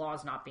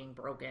law's not being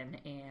broken.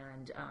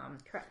 And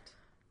correct.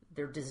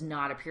 There does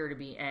not appear to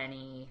be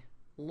any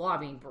law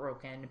being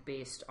broken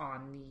based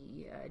on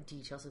the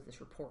details of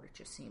this report. It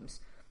just seems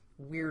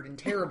weird and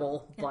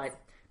terrible, but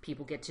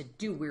people get to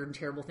do weird and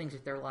terrible things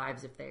with their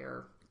lives if they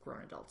are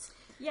grown adults.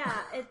 Yeah,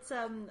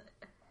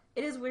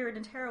 it is weird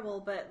and terrible,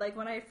 but like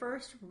when I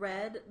first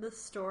read the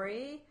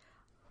story,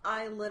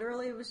 I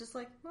literally was just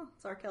like, "Oh,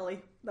 it's R.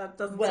 Kelly." That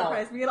doesn't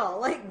surprise me at all.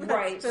 Like,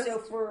 right. So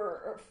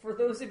for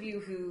those of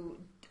you who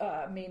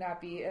may not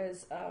be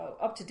as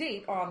up to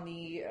date on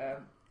the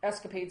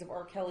escapades of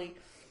R. Kelly,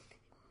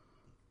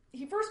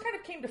 he first kind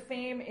of came to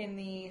fame in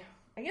the,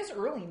 I guess,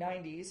 early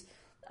 90s.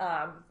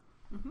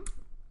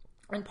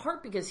 In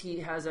part because he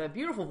has a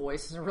beautiful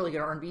voice, he's a really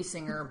good R&B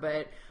singer,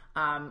 but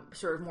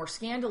sort of more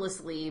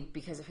scandalously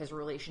because of his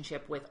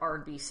relationship with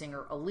R&B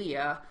singer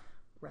Aaliyah,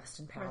 rest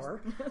in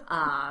power,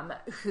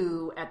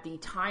 who at the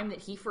time that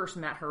he first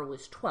met her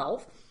was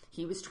 12.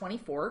 He was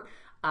 24.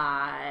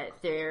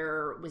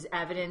 There was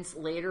evidence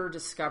later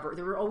discovered.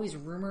 There were always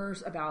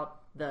rumors about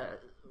the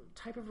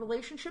type of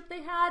relationship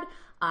they had.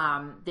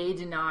 They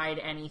denied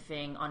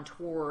anything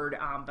untoward,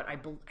 but I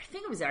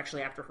think it was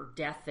actually after her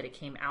death that it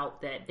came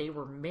out that they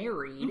were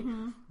married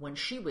when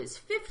she was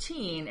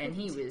 15 and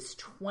he was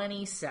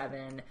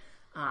 27.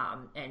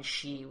 And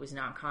she was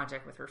not in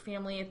contact with her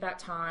family at that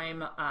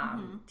time.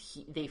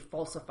 They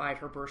falsified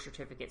her birth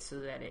certificate so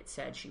that it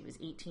said she was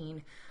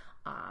 18.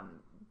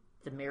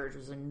 The marriage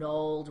was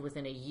annulled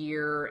within a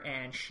year,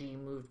 and she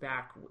moved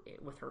back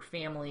with her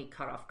family,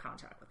 cut off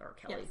contact with R.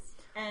 Kelly. Yes.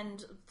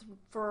 And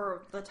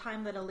for the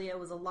time that Aaliyah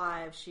was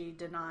alive, she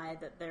denied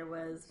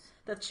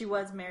that she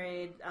was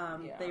married.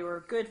 They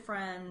were good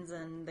friends,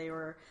 and they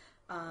were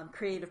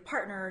creative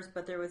partners,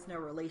 but there was no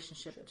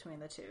relationship between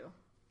the two.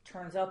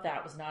 Turns out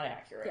that was not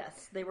accurate.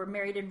 Yes, they were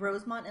married in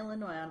Rosemont,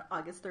 Illinois on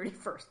August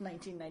 31st,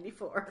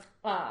 1994.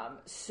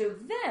 So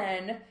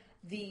then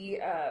the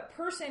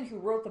person who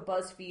wrote the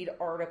BuzzFeed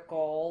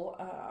article,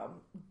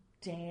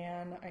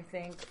 Jim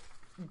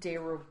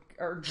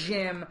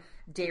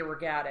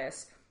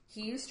DeRogatis,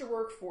 he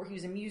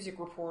was a music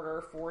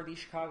reporter for the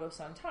Chicago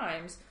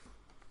Sun-Times.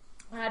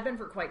 Had been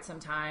for quite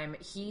some time.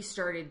 He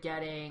started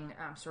getting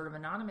sort of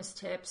anonymous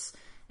tips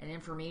and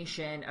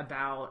information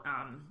about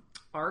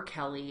R.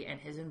 Kelly and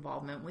his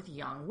involvement with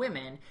young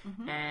women.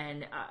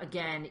 And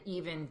again,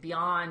 even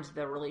beyond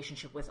the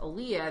relationship with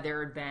Aaliyah,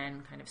 there had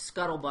been kind of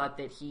scuttlebutt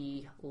that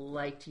he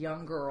liked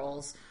young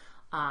girls.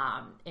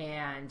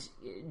 And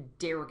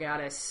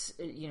DeRogatis,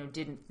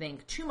 didn't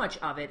think too much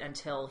of it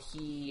until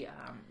he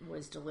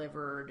was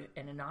delivered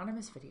an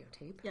anonymous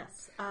videotape.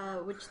 Yes,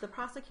 which the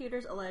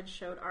prosecutors alleged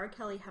showed R.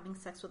 Kelly having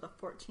sex with a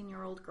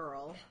 14-year-old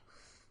girl.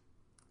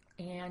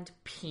 And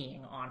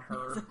peeing on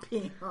her.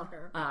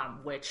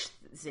 Which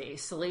is a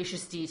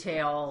salacious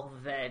detail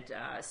that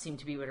seemed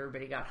to be what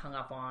everybody got hung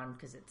up on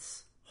because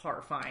it's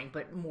horrifying.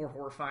 But more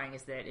horrifying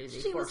is that it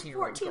is a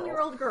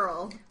 14-year-old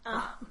girl.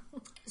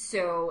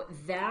 So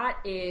that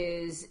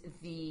is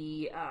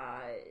the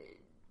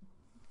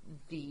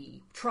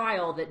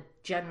trial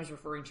that Jen was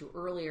referring to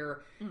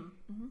earlier.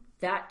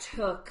 That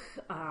took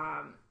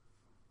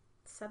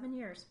 7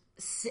 years.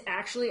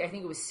 Actually, I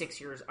think it was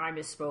 6 years. I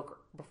misspoke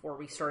before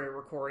we started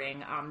recording.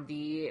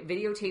 The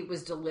videotape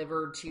was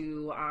delivered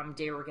to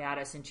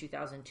DeRogatis in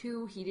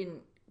 2002.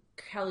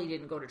 Kelly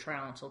didn't go to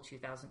trial until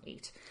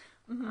 2008.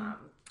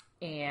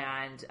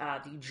 And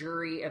the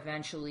jury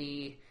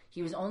eventually,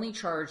 he was only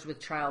charged with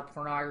child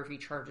pornography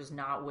charges,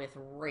 not with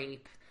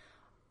rape,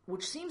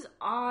 which seems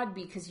odd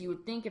because you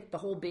would think if the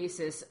whole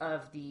basis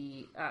of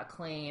the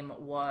claim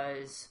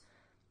was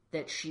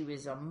that she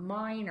was a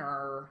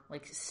minor,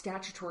 like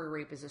statutory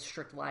rape is a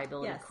strict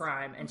liability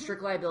crime, and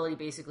strict liability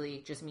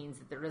basically just means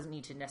that there doesn't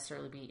need to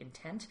necessarily be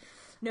intent.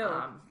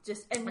 No,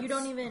 you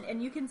don't even,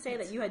 and you can say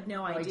that you had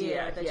no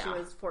idea that she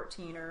was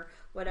 14 or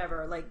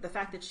whatever. Like the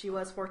fact that she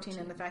was 14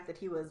 and the fact that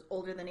he was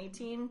older than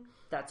 18.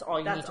 That's all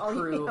you need to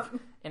prove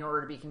in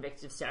order to be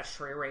convicted of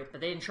statutory rape,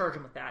 but they didn't charge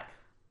him with that.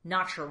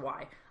 Not sure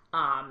why.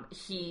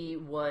 He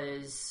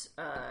was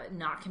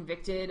not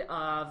convicted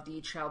of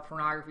the child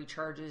pornography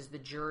charges. The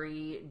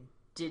jury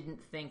didn't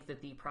think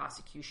that the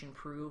prosecution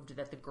proved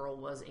that the girl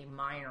was a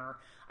minor.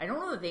 I don't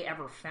know that they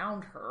ever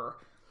found her.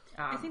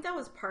 I think that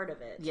was part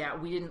of it. Yeah,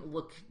 we didn't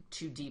look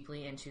too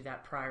deeply into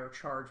that prior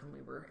charge when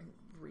we were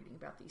reading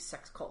about these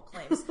sex cult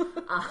claims.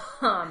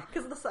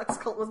 Because the sex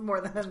cult was more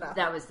than enough.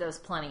 That was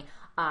plenty.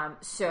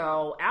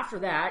 So after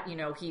that,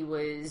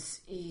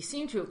 he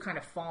seemed to have kind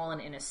of fallen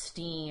in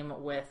esteem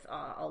with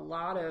a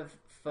lot of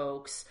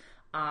folks,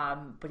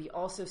 but he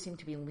also seemed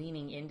to be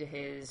leaning into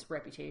his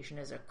reputation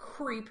as a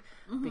creep,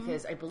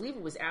 because I believe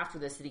it was after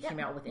this that he came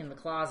out with In the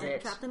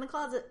Closet. Trapped in the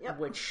Closet,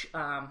 which,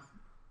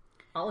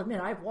 I'll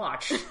admit I've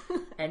watched,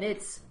 and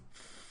it's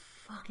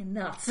fucking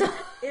nuts.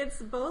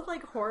 It's both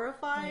like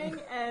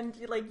horrifying and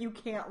like you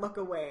can't look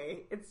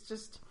away.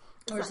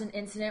 There's an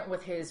incident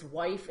with his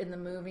wife in the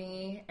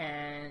movie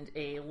and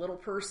a little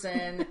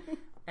person,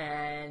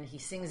 and he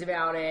sings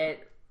about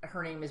it.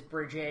 Her name is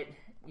Bridget.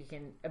 You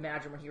can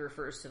imagine what he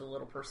refers to the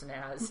little person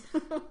as.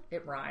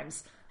 It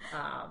rhymes.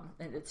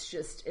 And it's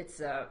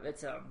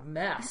a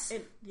mess.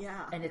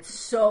 And it's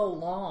so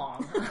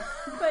long.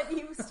 But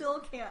you still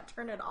can't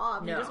turn it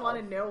off. No. You just want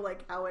to know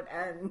like how it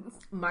ends.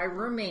 My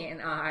roommate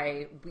and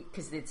I,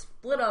 because it's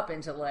split up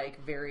into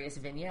like various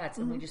vignettes,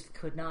 and we just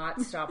could not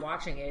stop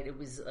watching it. It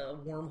was a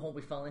wormhole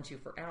we fell into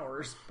for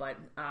hours. But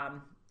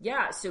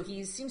so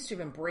he seems to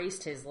have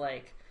embraced his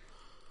like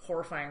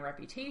horrifying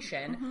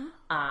reputation.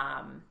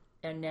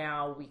 And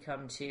now we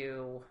come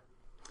to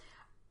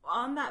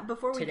On that,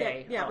 before we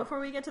today. before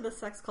we get to the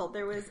sex cult,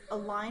 there was a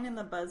line in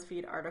the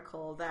BuzzFeed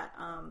article that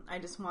I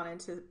just wanted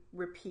to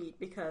repeat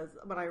because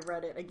when I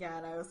read it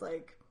again, I was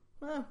like,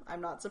 I'm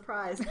not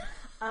surprised.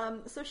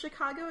 So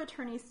Chicago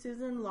attorney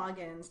Susan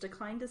Loggins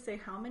declined to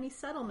say how many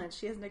settlements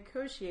she has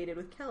negotiated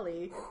with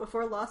Kelly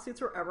before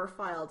lawsuits were ever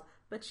filed,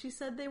 but she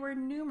said they were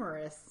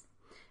numerous,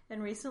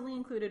 and recently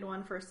included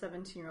one for a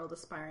 17-year-old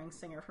aspiring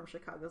singer from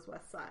Chicago's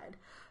West Side.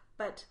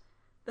 But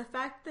the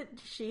fact that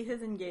she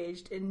has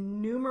engaged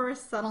in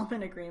numerous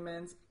settlement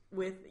agreements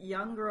with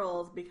young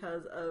girls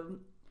because of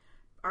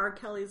R.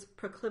 Kelly's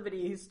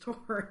proclivities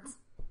towards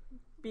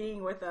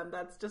being with them,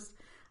 that's just,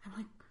 I'm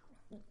like,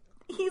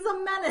 he's a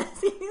menace.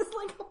 He's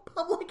like a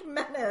public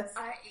menace.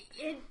 How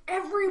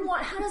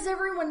does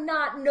everyone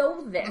not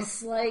know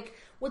this? Like,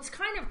 what's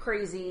kind of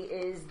crazy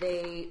is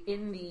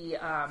in the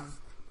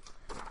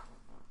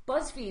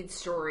BuzzFeed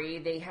story,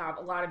 they have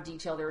a lot of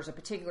detail. There's a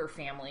particular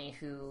family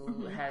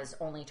who has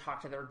only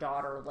talked to their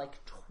daughter like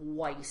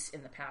twice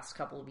in the past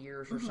couple of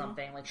years or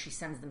something. Like, she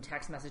sends them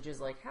text messages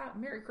like,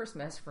 Merry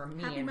Christmas from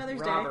me Happy and Mother's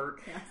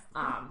Robert, Day. Yes.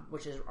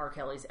 which is R.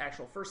 Kelly's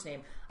actual first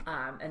name.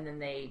 And then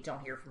they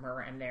don't hear from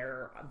her, and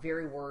they're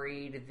very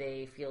worried.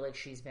 They feel like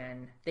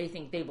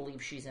they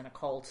believe she's in a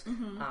cult.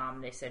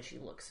 They said she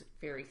looks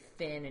very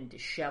thin and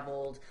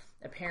disheveled.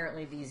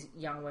 Apparently, these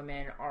young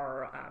women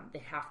they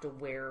have to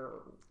wear,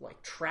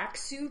 like,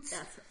 tracksuits.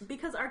 Yes,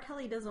 because R.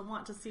 Kelly doesn't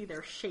want to see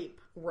their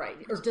shape. Right,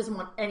 or doesn't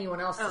want anyone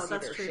else to see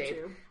their shape.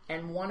 Too.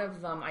 And one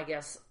of them, I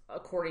guess,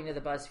 according to the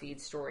BuzzFeed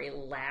story,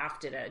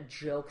 laughed at a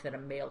joke that a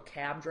male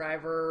cab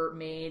driver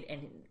made,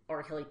 and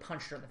R. Kelly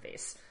punched her in the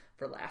face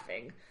for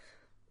laughing.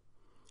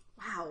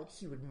 Wow.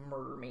 He would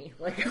murder me.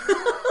 Like,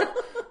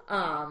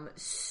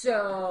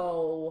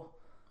 so...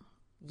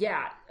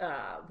 Yeah,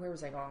 where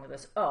was I going with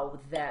this? Oh,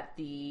 that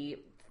the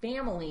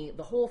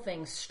whole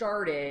thing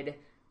started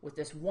with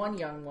this one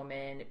young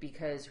woman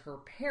because her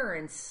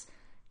parents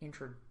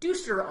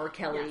introduced her to R.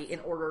 Kelly in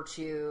order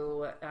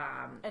to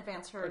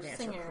advance her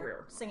singing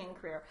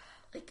career.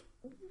 Like,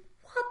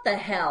 what the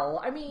hell?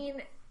 I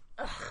mean,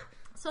 ugh.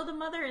 So the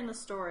mother in the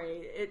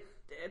story,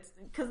 it's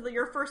because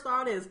your first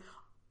thought is,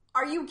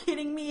 are you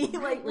kidding me?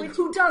 Like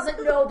who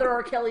doesn't know that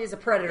R. Kelly is a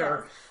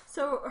predator? Yes.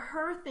 So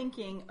her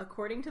thinking,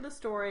 according to the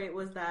story,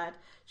 was that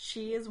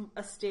she is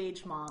a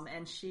stage mom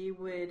and she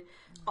would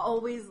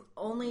always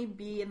only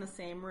be in the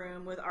same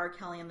room with R.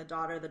 Kelly and the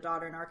daughter. The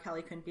daughter and R.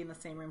 Kelly couldn't be in the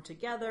same room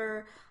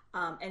together.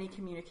 Any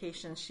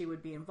communications she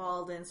would be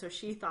involved in. So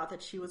she thought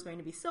that she was going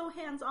to be so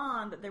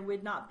hands-on that there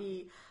would not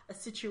be a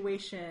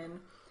situation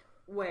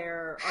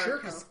where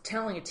because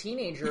telling a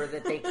teenager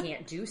that they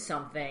can't do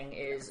something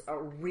is a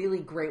really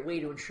great way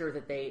to ensure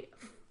that they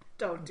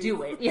don't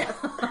do it. Yeah,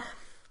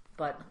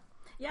 but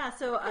yeah.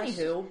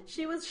 So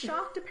she was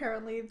shocked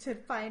apparently to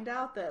find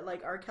out that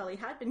like R. Kelly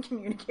had been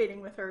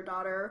communicating with her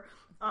daughter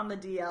on the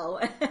DL.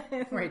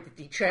 Right, that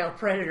the child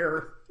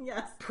predator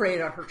yes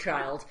preyed on her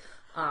child.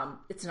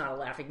 It's not a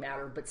laughing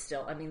matter, but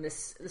still, I mean, the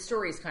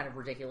story is kind of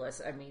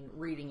ridiculous. I mean,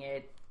 reading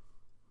it.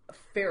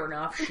 Fair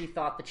enough, she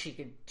thought that she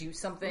could do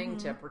something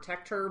to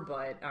protect her,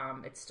 but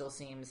it still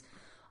seems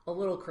a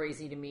little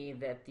crazy to me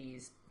that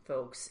these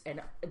folks,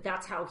 and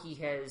that's how he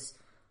has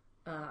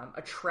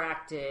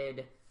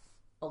attracted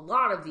a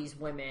lot of these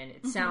women,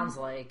 it sounds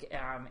like,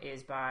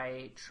 is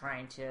by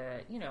trying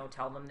to,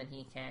 tell them that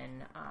he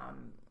can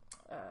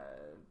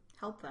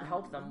help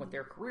them with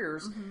their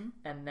careers,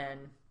 and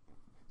then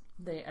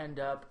they end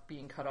up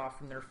being cut off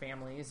from their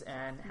families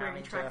and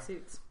having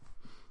tracksuits.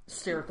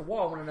 Stare at the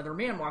wall when another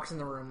man walks in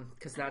the room,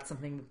 because that's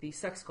something that the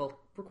sex cult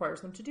requires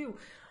them to do.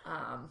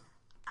 As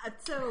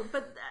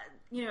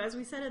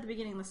we said at the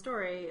beginning of the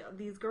story,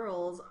 these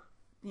girls,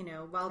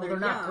 while they're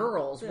not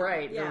girls,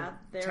 right? Yeah,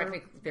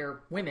 they're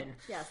women.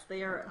 Yes,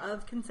 they are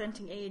of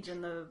consenting age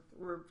in the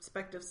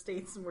respective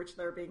states in which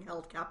they're being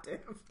held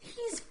captive.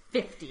 He's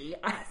 50.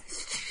 I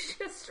was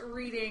just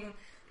reading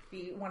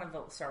the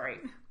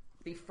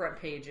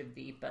front page of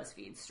the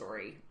BuzzFeed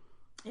story.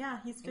 Yeah,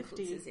 he's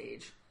 50. His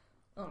age.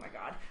 Oh my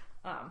god.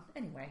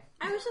 Anyway.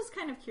 I was just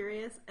kind of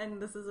curious, and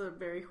this is a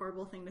very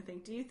horrible thing to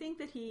think. Do you think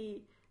that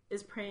he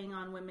is preying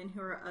on women who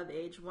are of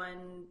age,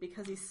 one,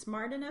 because he's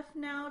smart enough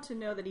now to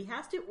know that he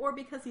has to, or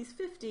because he's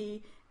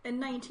 50 and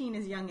 19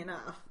 is young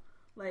enough?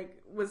 I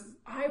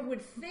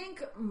would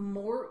think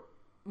more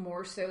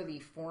so the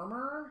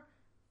former.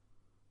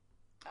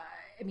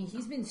 I mean,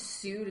 he's been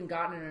sued and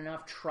gotten in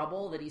enough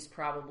trouble that he's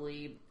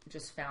probably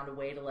just found a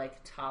way to,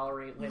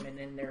 tolerate women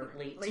in their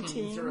late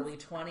teens, early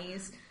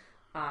 20s.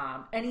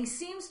 And he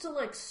seems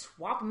to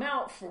swap them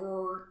out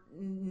for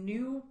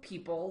new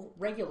people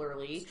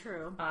regularly. It's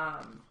true.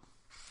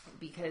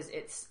 Because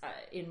it's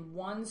in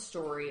one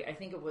story, I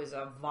think it was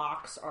a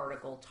Vox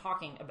article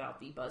talking about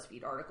the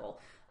BuzzFeed article.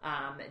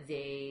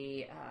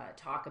 They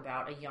talk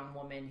about a young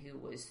woman who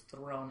was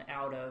thrown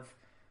out of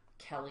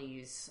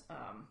Kelly's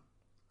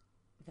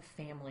the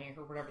family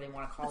or whatever they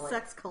want to call it. The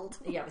sex cult.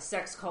 Yeah, the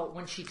sex cult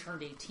when she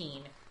turned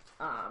 18.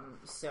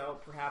 So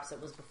perhaps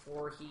it was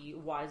before he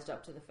wised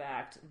up to the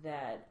fact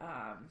that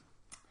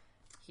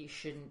he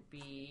shouldn't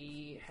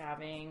be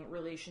having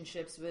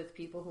relationships with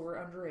people who are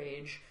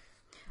underage.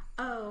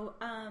 Oh,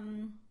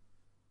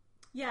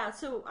 yeah.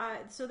 So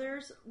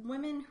there's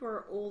women who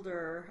are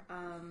older,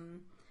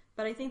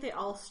 but I think they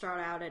all start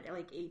out at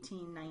like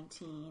 18,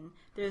 19.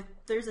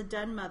 There's a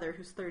den mother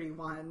who's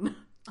 31.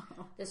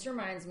 This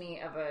reminds me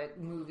of a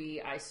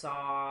movie I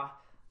saw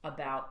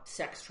about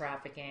sex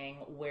trafficking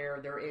where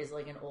there is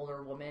like an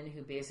older woman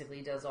who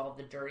basically does all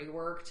the dirty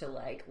work to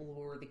like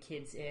lure the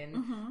kids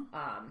in.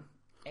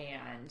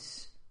 And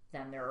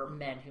then there are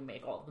men who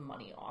make all the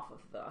money off of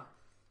the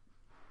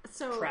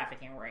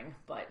trafficking ring.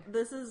 But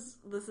this is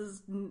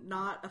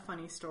not a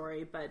funny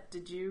story, but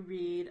did you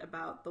read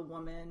about the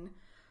woman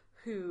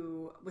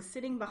who was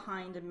sitting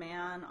behind a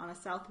man on a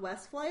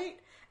Southwest flight,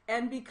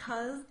 and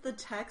because the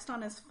text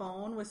on his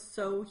phone was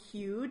so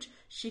huge,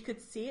 she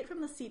could see it from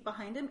the seat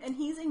behind him, and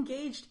he's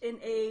engaged in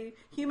a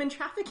human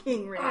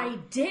trafficking ring. I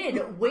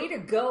did. Way to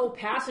go,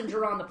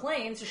 passenger on the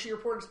plane. So she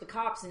reported to the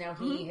cops, and now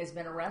he has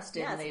been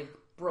arrested, and they've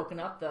broken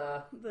up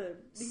the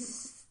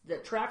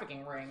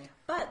trafficking ring.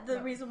 But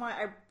the reason why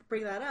I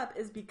bring that up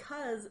is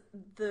because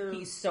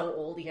he's so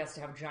old he has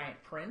to have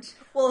giant print.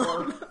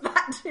 Well,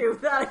 that too.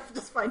 That I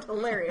just find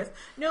hilarious.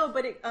 No,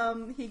 but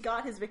he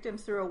got his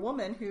victims through a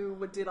woman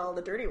who did all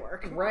the dirty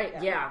work. Right?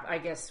 Yeah. I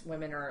guess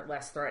women are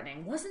less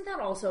threatening. Wasn't that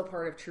also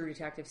part of True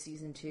Detective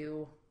season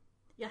 2?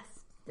 Yes,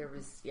 there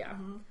was. Yeah.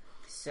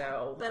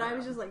 So, but I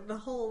was just like the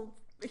whole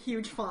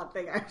huge font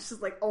thing. I was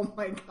just like, oh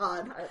my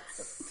god, it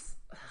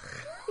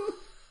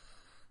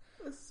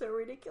was so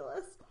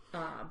ridiculous.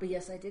 But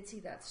yes, I did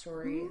see that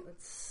story.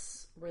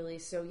 That's really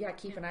so. Yeah,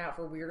 keep an eye out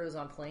for weirdos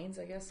on planes,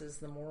 I guess, is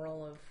the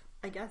moral of.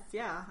 I guess,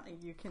 yeah.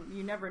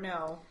 You never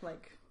know,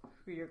 like,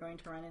 who you're going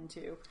to run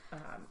into.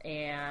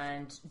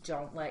 And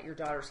don't let your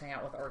daughters hang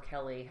out with R.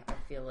 Kelly. I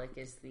feel like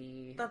is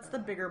the. That's the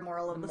bigger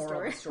moral of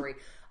the story.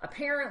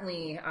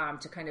 Apparently,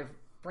 to kind of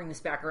bring this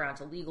back around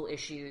to legal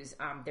issues,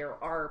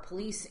 there are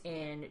police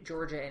in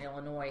Georgia and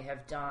Illinois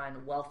have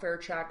done welfare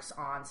checks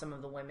on some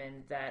of the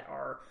women that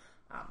are.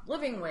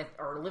 Living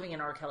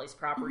in R. Kelly's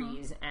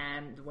properties,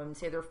 and the women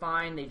say they're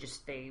fine. They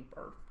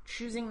are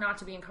choosing not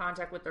to be in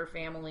contact with their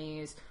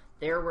families.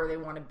 They're where they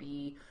want to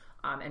be,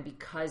 and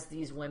because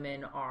these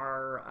women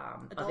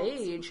are of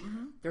age,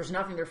 there's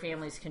nothing their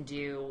families can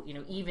do. You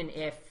know, even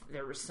if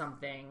there was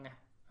something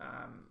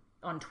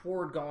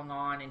untoward going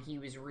on, and he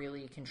was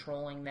really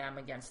controlling them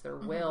against their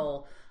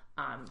will.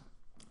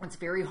 It's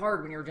very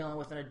hard when you're dealing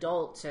with an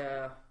adult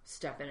to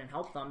step in and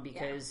help them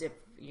because if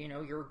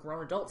you're a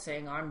grown adult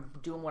saying I'm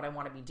doing what I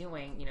want to be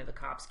doing, the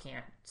cops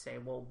can't say,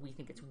 well, we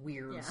think it's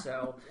weird,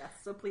 so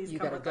so please you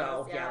come gotta with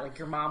go. us. Yeah, like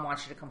your mom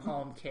wants you to come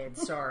home, kid.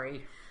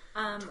 Sorry,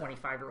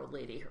 25-year-old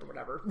lady or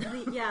whatever.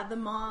 The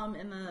mom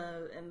and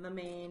the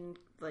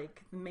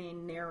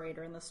main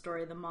narrator in the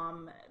story, the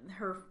mom,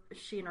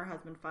 she and her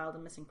husband filed a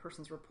missing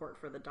persons report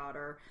for the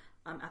daughter.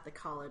 At the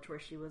college where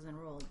she was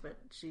enrolled, but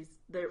she's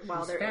there.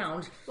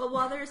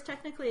 While there's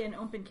technically an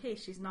open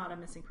case, she's not a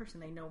missing person.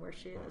 They know where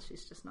she is.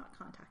 She's just not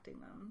contacting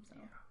them.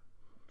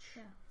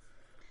 So,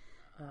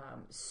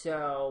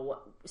 so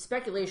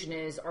speculation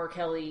is R.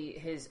 Kelly.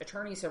 His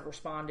attorneys have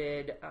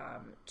responded,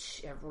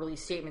 have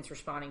released statements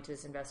responding to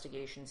this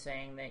investigation,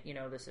 saying that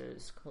this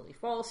is completely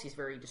false. He's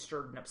very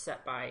disturbed and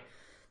upset by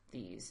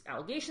these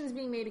allegations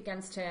being made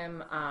against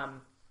him.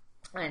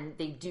 And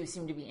they do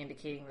seem to be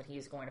indicating that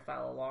he's going to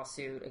file a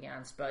lawsuit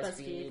against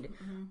BuzzFeed.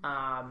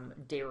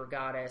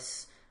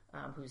 DeRogatis,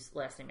 whose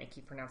last name I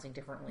keep pronouncing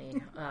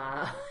differently,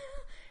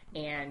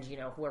 and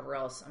whoever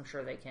else. I'm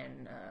sure they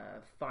can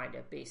find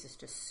a basis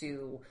to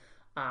sue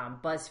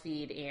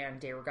BuzzFeed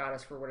and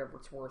DeRogatis for whatever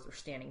it's worth. Are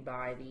standing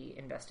by the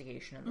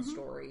investigation and the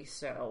story,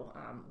 so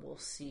we'll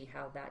see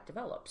how that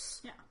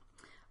develops.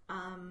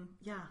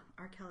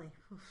 R. Kelly.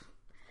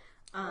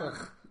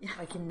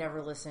 I can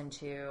never listen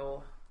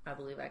to I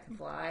Believe I Can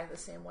Fly the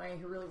same way.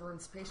 Who really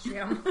ruined Space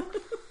Jam?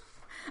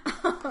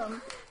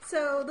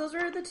 So those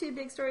are the two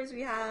big stories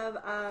we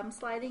have.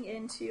 Sliding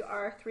into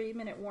our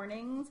 3-minute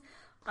warnings.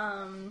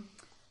 And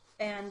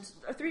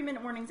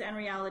 3-minute warnings and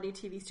reality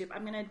TV scoop.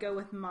 I'm going to go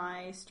with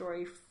my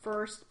story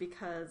first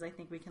because I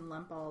think we can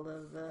lump all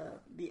of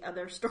the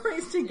other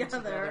stories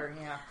together.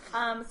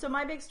 So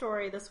my big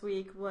story this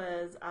week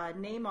was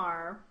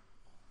Neymar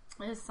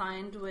is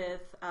signed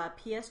with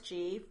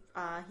PSG.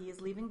 He is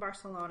leaving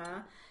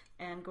Barcelona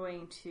and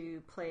going to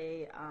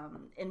play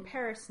in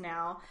Paris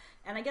now.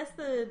 And I guess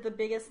the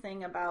biggest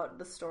thing about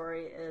the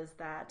story is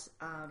that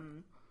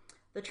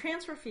the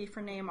transfer fee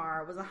for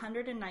Neymar was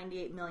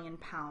 £198 million.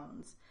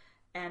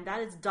 And that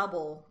is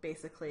double,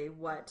 basically,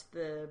 what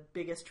the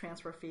biggest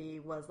transfer fee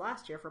was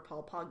last year for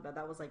Paul Pogba.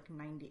 That was like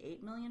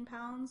 £98 million.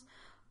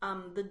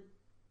 The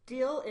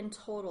deal in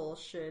total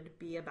should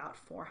be about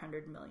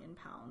 £400 million.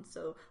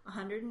 So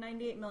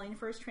 $198 million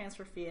for his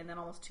transfer fee and then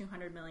almost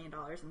 $200 million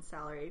in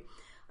salary.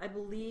 I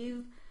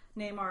believe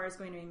Neymar is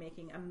going to be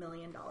making $1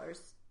 million a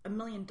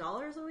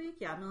week?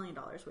 Yeah, $1 million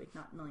a week,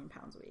 not £1 million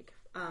a week.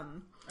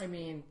 I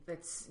mean,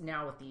 that's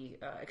now with the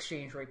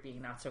exchange rate being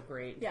not so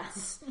great.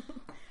 Yes.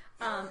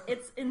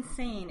 It's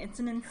insane. It's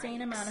an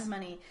insane amount of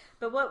money.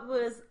 But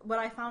what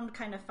I found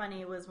kind of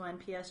funny was when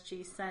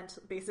PSG sent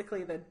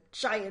basically the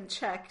giant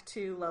check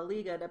to La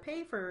Liga to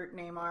pay for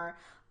Neymar.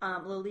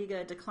 La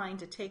Liga declined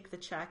to take the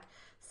check,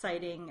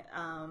 citing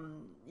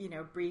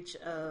breach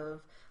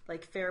of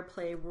like fair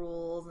play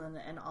rules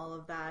and all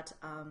of that.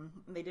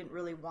 They didn't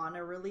really want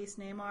to release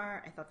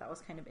Neymar. I thought that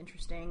was kind of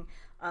interesting.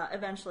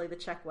 Eventually, the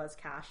check was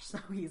cashed, so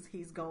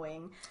he's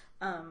going.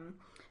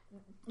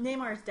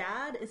 Neymar's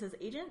dad is his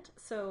agent,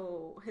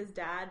 so his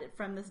dad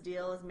from this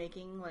deal is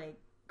making like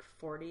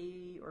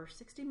 40 or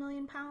 60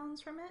 million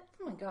pounds from it.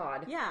 Oh my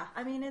god! Yeah,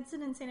 I mean it's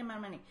an insane amount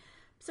of money.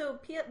 So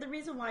the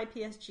reason why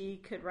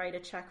PSG could write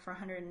a check for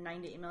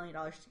 $198 million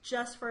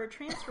just for a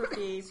transfer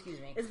fee Excuse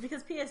me. is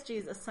because PSG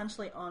is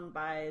essentially owned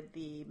by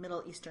the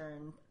Middle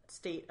Eastern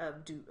state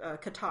of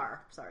Qatar.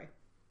 Sorry.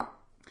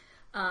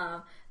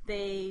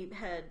 They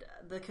had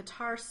the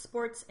Qatar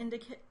Sports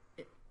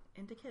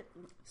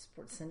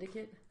Sports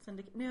Syndicate?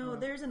 No,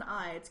 there's an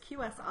I. It's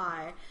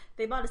QSI.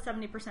 They bought a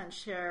 70%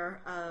 share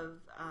of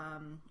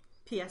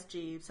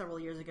PSG several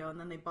years ago, and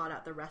then they bought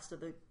out the rest of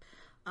the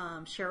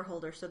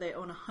shareholders, so they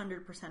own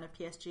 100% of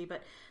PSG.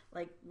 But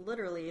like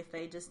literally, if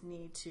they just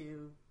need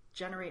to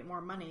generate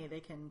more money, they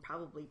can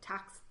probably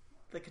tax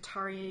the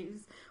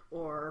Qataris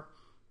or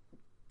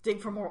dig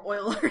for more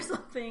oil or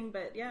something.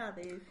 But yeah,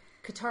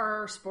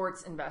 Qatar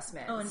Sports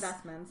Investments. Oh,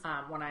 investments.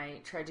 When I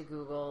tried to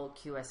Google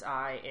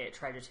QSI, it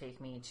tried to take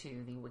me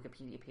to the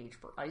Wikipedia page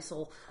for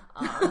ISIL.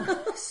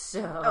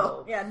 So,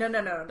 oh yeah,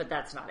 no, but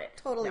that's not it.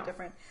 Totally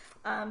different.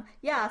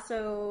 Yeah,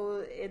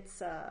 so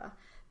it's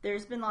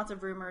there's been lots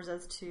of rumors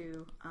as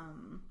to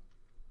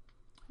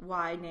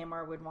why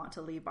Neymar would want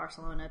to leave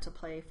Barcelona to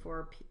play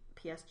for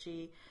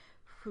PSG.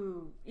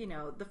 Who,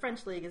 the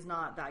French league is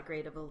not that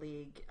great of a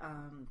league.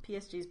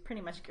 PSG is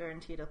pretty much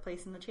guaranteed a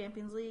place in the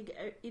Champions League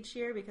each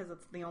year because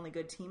it's the only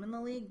good team in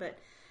the league. But,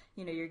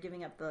 you're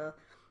giving up the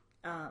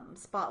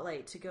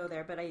spotlight to go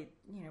there. But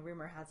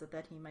rumor has it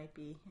that he might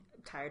be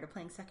tired of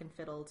playing second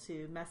fiddle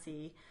to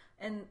Messi.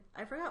 And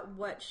I forgot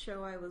what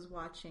show I was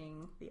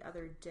watching the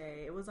other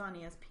day. It was on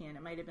ESPN.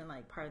 It might have been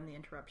like Pardon the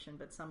Interruption,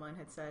 but someone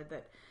had said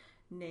that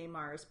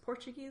Neymar is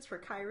Portuguese for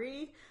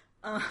Kyrie.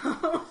 I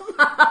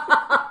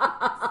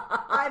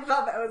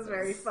thought that was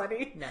very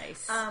funny.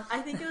 Nice.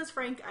 I think it was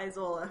Frank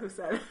Isola who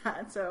said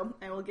that, so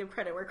I will give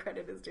credit where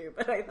credit is due,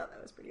 but I thought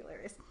that was pretty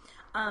hilarious.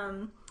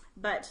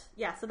 But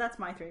yeah, so that's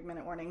my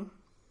 3-minute warning.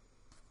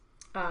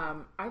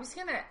 I was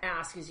going to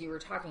ask as you were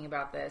talking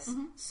about this,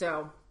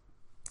 so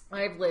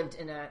I've lived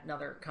in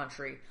another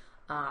country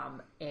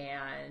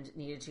and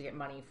needed to get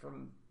money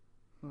from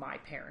my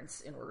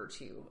parents in order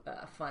to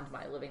fund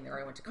my living there.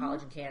 I went to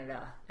college in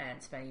Canada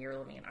and spent a year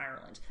living in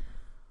Ireland.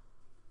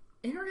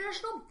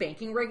 International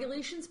banking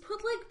regulations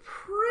put like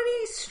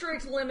pretty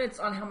strict limits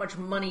on how much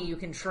money you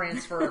can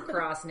transfer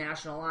across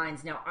national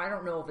lines. Now, I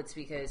don't know if it's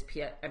because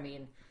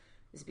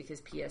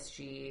because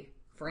PSG,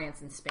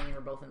 France, and Spain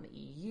are both in the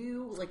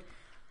EU. Like,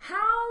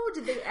 how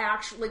did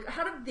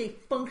they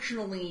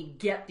functionally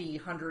get the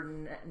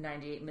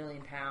 198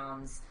 million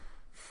pounds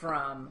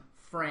from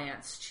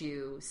France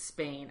to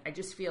Spain? I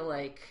just feel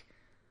like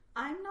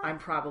I'm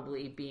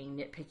probably being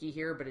nitpicky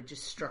here, but it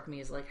just struck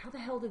me as like, how the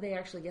hell did they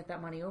actually get that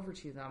money over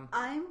to them?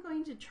 I'm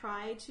going to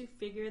try to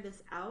figure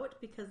this out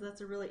because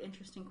that's a really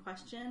interesting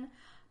question.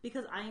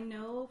 Because I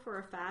know for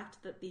a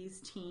fact that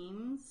these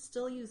teams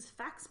still use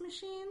fax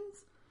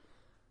machines.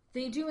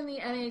 They do in the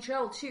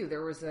NHL too.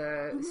 There was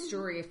a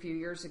story a few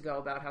years ago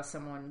about how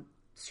someone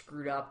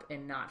screwed up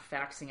in not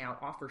faxing out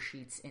offer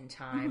sheets in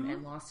time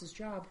and lost his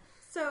job.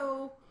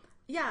 So,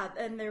 yeah,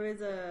 and there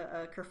was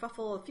a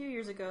kerfuffle a few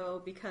years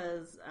ago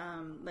because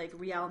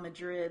Real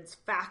Madrid's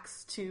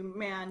fax to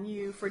Man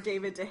U for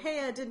David De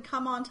Gea didn't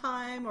come on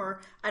time,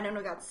 or I don't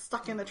know, got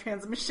stuck in the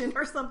transmission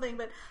or something.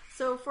 But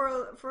so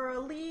for a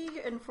league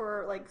and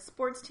for like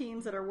sports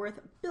teams that are worth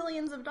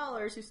billions of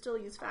dollars who still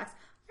use fax,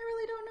 I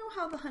really don't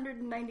know how the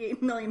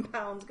 198 million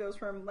pounds goes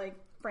from like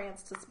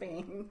France to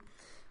Spain.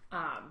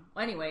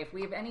 Anyway, if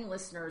we have any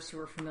listeners who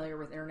are familiar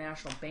with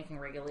international banking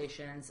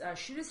regulations,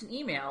 shoot us an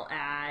email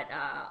at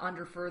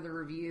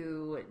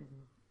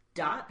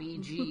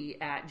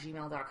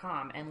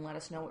underfurtherreview.bg@gmail.com and let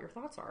us know what your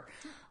thoughts are.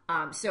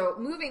 So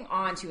moving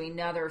on to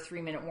another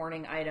 3-minute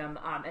warning item,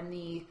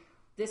 and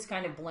this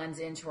kind of blends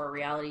into our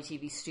reality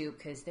TV stoop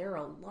because there are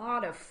a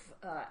lot of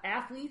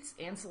athletes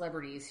and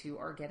celebrities who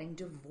are getting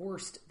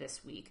divorced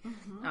this week.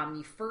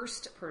 The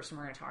first person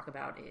we're going to talk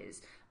about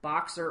is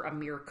boxer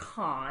Amir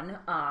Khan.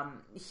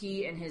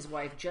 He and his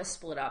wife just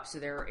split up, so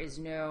there is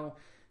no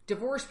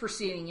divorce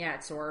proceeding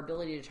yet, so our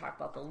ability to talk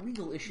about the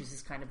legal issues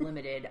is kind of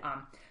limited.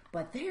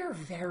 But they are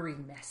very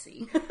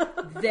messy.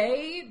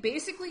 They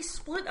basically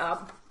split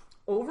up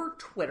over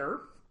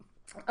Twitter.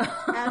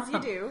 As you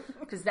do.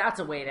 Because that's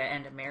a way to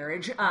end a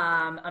marriage.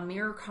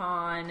 Amir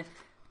Khan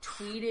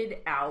tweeted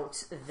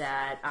out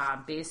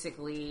that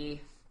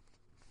basically...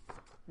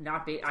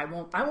 I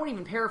won't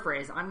even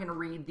paraphrase. I'm going to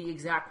read the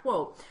exact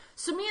quote.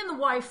 So me and the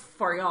wife,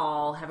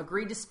 Faryal, have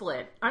agreed to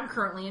split. I'm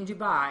currently in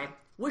Dubai.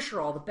 Wish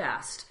her all the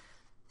best.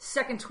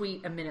 Second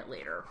tweet a minute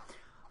later.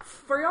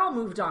 Fayal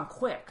moved on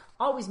quick.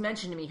 Always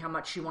mentioned to me how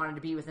much she wanted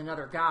to be with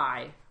another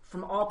guy.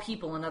 From all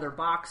people, another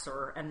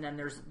boxer. And then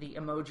there's the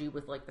emoji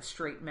with like the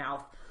straight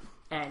mouth.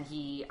 And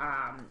he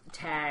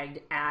tagged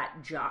at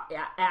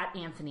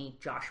Anthony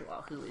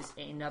Joshua, who is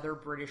another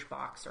British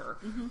boxer.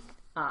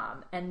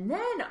 And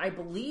then I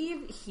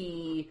believe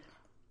he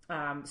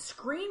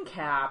screen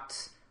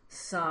capped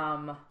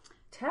some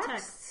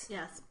texts.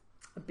 Yes.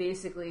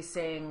 Basically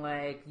saying,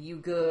 like, you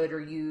good, or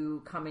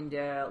you coming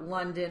to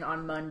London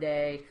on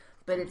Monday.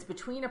 But it's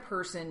between a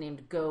person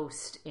named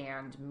Ghost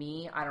and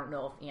me. I don't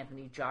know if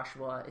Anthony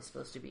Joshua is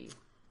supposed to be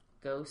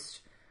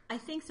Ghost. I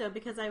think so,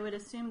 because I would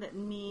assume that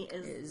me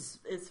is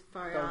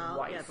Fayal, the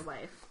wife. Yeah, the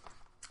wife.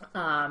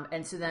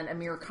 And so then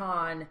Amir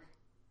Khan,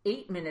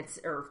 2 minutes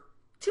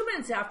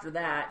after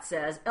that,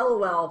 says,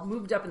 LOL,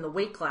 moved up in the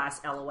weight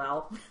class,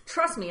 LOL.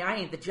 Trust me, I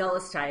ain't the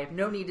jealous type.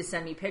 No need to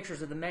send me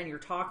pictures of the men you're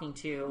talking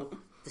to.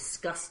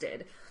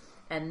 Disgusted.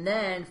 And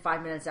then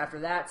 5 minutes after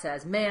that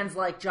says, mans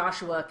like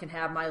Joshua can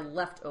have my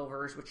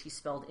leftovers, which he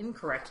spelled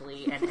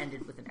incorrectly and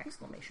ended with an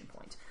exclamation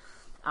point.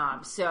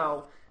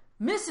 So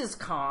Mrs.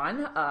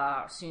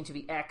 Khan, soon to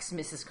be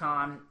ex-Mrs.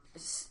 Khan,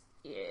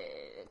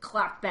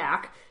 clapped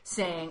back,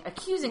 saying,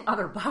 accusing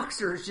other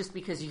boxers just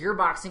because your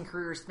boxing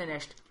career is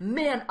finished.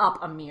 Man up,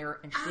 Amir.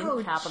 And she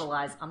didn't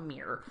capitalize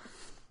Amir.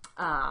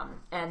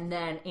 And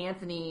then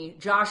Anthony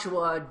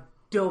Joshua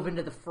dove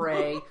into the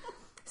fray,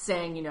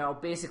 saying, you know,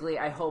 basically,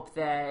 I hope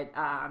that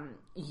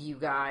you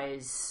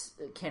guys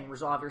can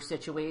resolve your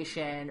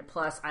situation.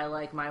 Plus, I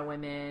like my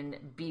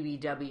women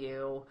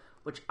BBW,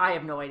 which I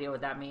have no idea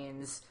what that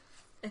means.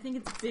 I think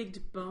it's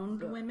big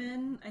boned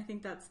women. I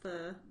think that's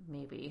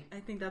maybe. I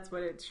think that's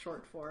what it's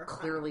short for.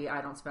 Clearly, I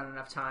don't spend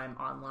enough time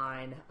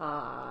online.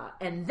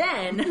 And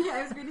then yeah,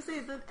 I was going to say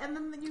that. And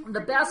then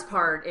the best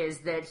part is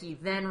that he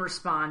then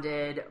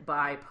responded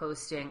by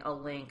posting a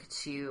link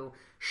to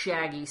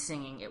Shaggy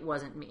singing "It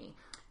Wasn't Me."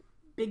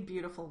 Big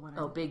beautiful women.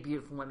 Oh, big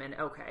beautiful women.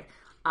 Okay.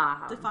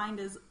 Defined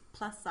as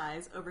plus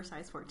size,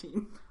 oversized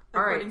 14. All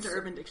according right, to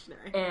Urban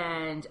Dictionary.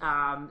 And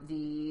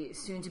the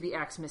soon-to-be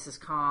ex-Mrs.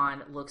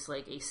 Khan looks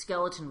like a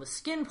skeleton with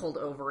skin pulled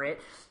over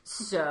it,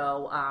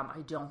 so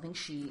I don't think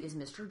she is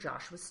Mr.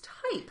 Joshua's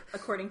type.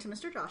 According to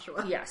Mr.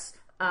 Joshua. Yes.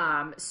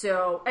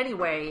 So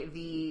anyway,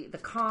 the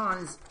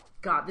Khans,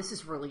 God, this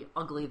is really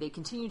ugly. They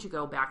continue to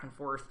go back and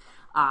forth,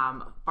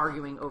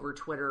 arguing over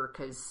Twitter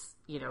because,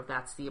 you know,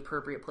 that's the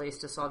appropriate place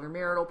to solve your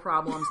marital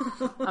problems.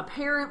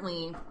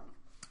 Apparently,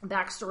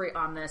 backstory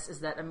on this is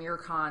that Amir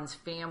Khan's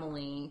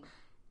family,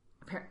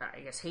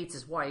 I guess, hates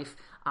his wife.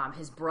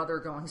 His brother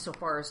going so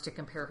far as to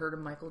compare her to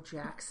Michael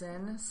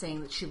Jackson,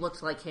 saying that she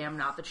looked like him,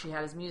 not that she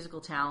had his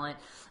musical talent.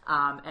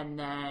 And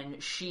then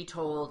she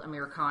told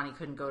Amir Khan he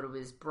couldn't go to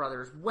his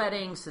brother's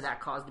wedding, so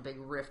that caused a big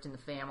rift in the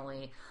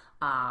family.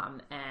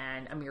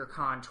 And Amir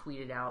Khan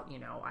tweeted out, you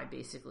know, I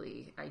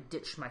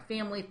ditched my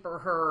family for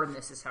her, and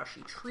this is how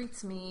she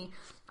treats me.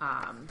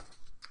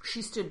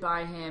 She stood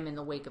by him in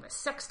the wake of a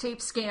sex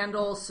tape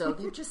scandal, so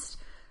it's just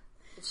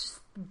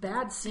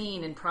bad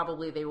scene, and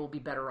probably they will be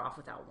better off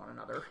without one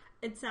another.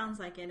 It sounds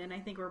like it, and I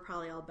think we're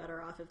probably all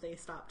better off if they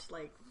stopped,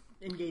 like,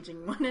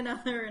 engaging one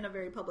another in a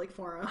very public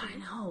forum. I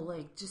know,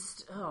 like,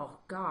 just, oh,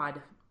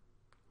 God.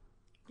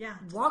 Yeah.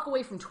 Walk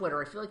away from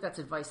Twitter. I feel like that's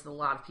advice that a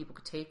lot of people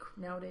could take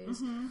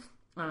nowadays.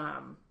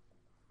 Mm-hmm.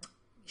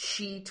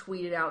 She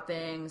tweeted out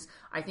things.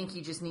 I think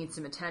he just needs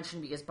some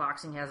attention because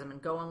boxing hasn't been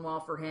going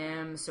well for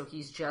him, so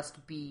he's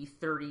just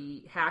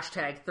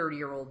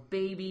 #30-year-old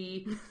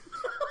baby.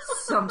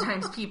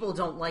 Sometimes people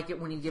don't like it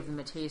when you give them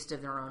a taste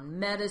of their own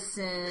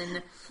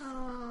medicine.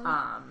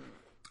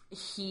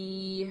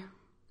 He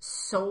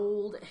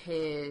sold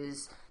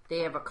they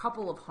have a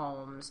couple of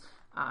homes.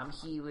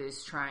 He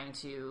was trying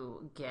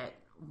to get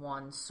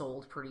one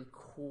sold pretty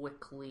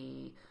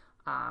quickly.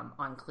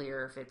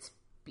 Unclear if it's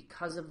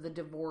because of the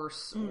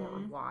divorce or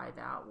why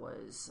that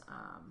was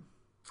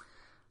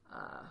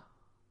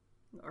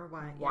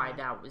why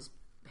that was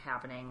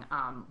happening.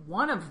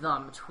 One of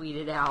them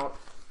tweeted out,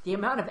 the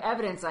amount of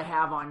evidence I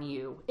have on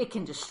you, it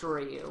can destroy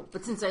you.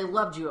 But since I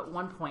loved you at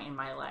one point in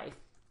my life,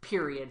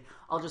 period,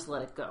 I'll just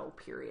let it go,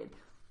 period.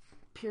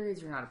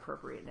 Periods are not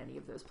appropriate in any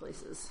of those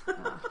places.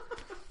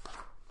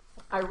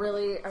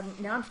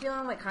 I'm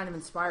feeling like kind of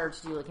inspired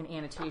to do like an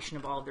annotation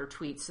of all of their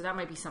tweets, so that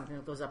might be something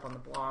that goes up on the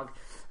blog.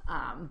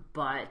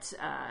 But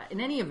in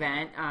any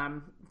event,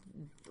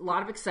 a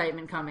lot of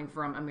excitement coming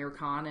from Amir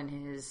Khan and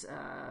his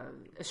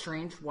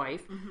estranged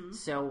wife. Mm-hmm.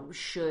 So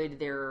should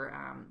their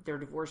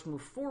divorce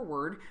move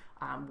forward,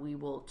 we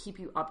will keep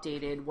you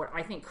updated. What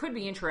I think could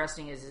be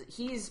interesting is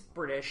he's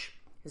British,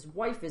 his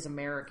wife is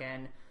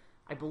American.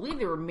 I believe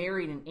they were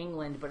married in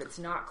England, but it's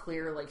not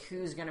clear like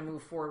who's going to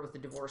move forward with the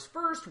divorce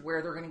first,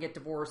 where they're going to get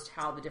divorced,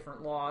 how the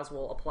different laws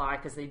will apply,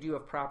 because they do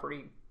have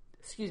property,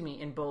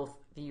 in both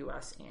the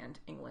U.S. and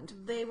England.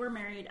 They were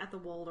married at the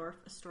Waldorf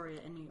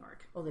Astoria in New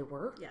York. Oh, they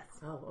were? Yes.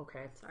 Oh,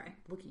 okay. Sorry.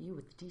 Look at you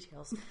with the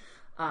details.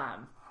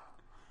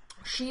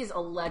 She's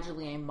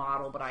allegedly a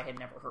model, but I had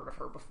never heard of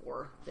her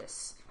before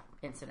this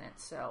incident,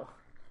 so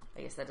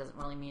I guess that doesn't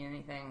really mean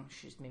anything.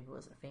 She just maybe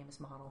was a famous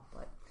model,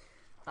 but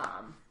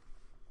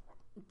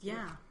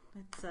Yeah.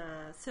 It's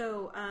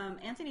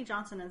Anthony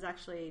Johnson is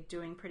actually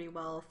doing pretty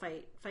well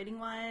fighting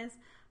wise.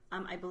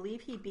 I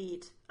believe he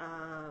beat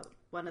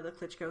one of the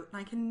Klitschko.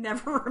 I can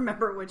never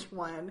remember which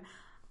one.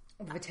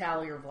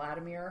 Vitaly or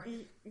Vladimir?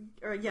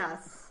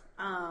 Yes.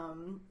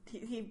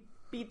 He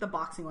beat the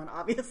boxing one,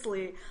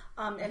 obviously.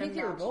 I think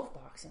they were both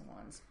boxing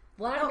ones.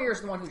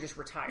 Vladimir's the one who just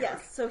retired.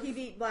 Yes, so he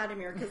beat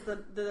Vladimir because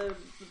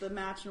the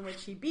match in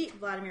which he beat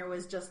Vladimir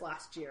was just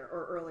last year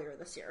or earlier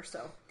this year.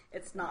 So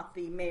it's not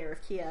the mayor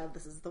of Kiev.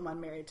 This is the one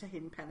married to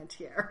Hayden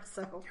Panettiere.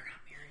 So they're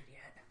not married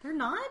yet. They're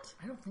not?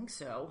 I don't think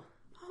so.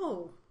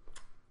 Oh,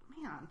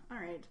 man. All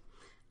right.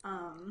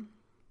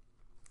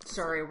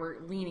 Sorry, we're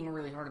leaning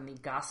really hard on the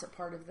gossip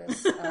part of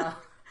this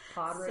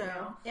pod right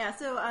now. Yeah,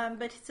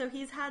 so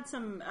he's had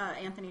some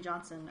Anthony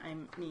Johnson,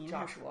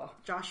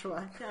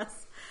 Joshua,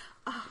 yes.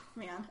 Oh,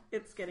 man,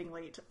 it's getting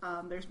late.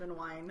 There's been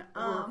wine.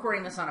 We're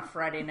recording this on a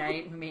Friday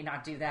night. We may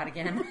not do that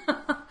again.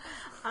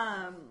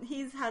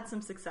 He's had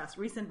some success,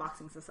 recent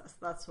boxing success.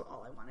 That's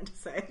all I wanted to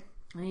say.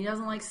 And he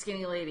doesn't like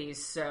skinny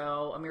ladies,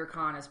 so Amir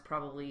Khan is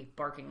probably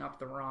barking up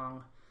the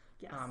wrong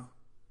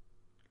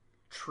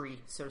tree,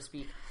 so to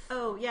speak.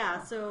 Oh,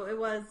 yeah. So it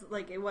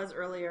was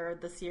earlier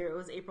this year. It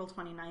was April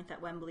 29th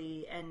at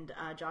Wembley, and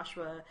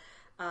Joshua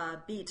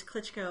beat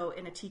Klitschko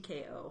in a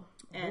TKO.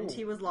 And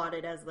he was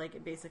lauded as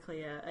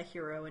basically a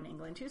hero in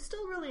England who's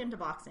still really into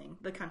boxing,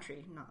 the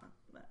country, not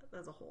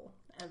as a whole,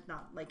 and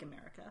not like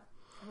America.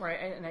 Right,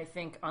 and I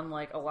think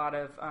unlike a lot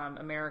of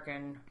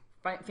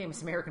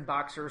famous American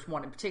boxers,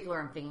 one in particular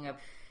I'm thinking of,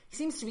 he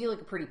seems to be a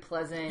pretty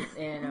pleasant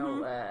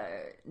and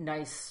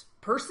nice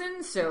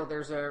person, so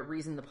there's a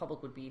reason the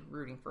public would be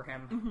rooting for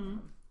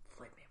him.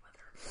 Floyd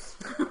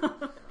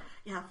Mayweather.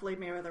 Yeah, Floyd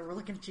Mayweather, we're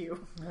looking at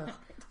you.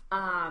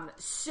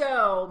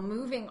 So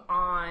moving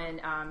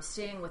on,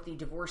 staying with the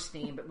divorce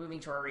theme, but moving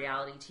to our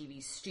reality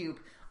TV stoop,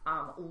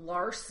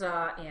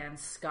 Larsa and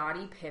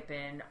Scottie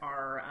Pippen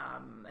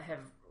have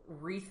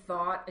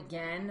rethought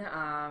again,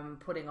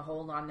 putting a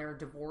hold on their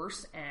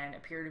divorce and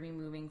appear to be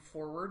moving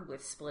forward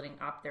with splitting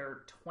up their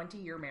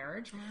 20-year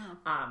marriage.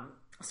 Wow.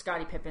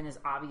 Scottie Pippen is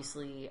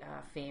obviously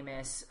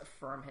famous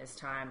from his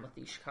time with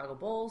the Chicago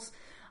Bulls.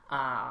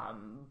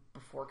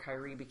 Before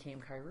Kyrie became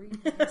Kyrie.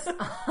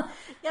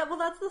 Yeah, well,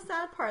 that's the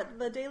sad part.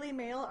 The Daily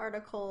Mail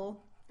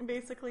article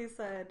basically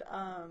said,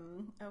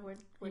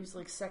 he was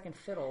like second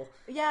fiddle.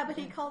 Yeah, but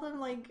he called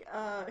him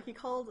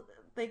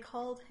they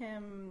called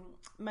him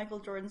Michael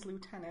Jordan's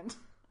lieutenant.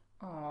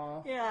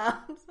 Aww. Yeah,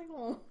 it's like,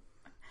 well,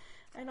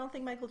 I don't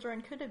think Michael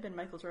Jordan could have been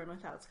Michael Jordan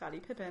without Scottie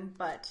Pippen,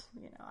 but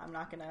I'm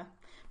not gonna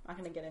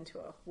get into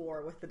a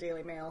war with the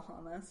Daily Mail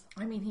on this.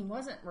 I mean, he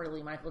wasn't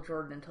really Michael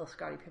Jordan until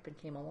Scottie Pippen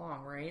came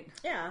along, right?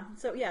 Yeah.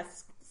 So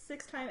yes,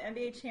 6-time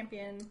NBA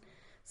champion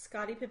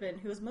Scottie Pippen,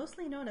 who is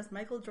mostly known as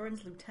Michael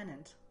Jordan's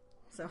lieutenant.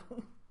 So,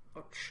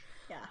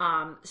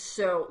 yeah.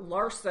 So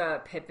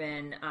Larsa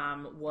Pippen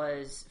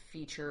was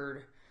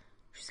featured.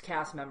 She's a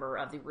cast member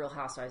of the Real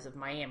Housewives of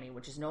Miami,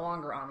 which is no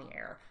longer on the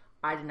air.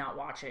 I did not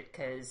watch it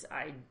because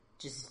I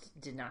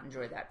just did not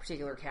enjoy that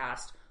particular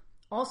cast.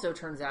 Also,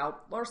 turns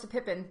out, Larsa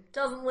Pippen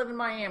doesn't live in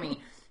Miami.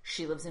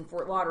 She lives in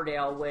Fort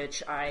Lauderdale,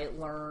 which I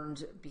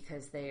learned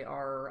because they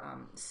are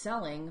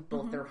selling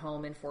both their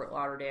home in Fort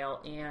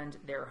Lauderdale and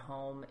their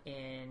home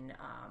in,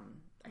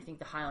 I think,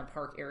 the Highland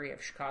Park area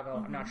of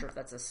Chicago. I'm not sure if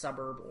that's a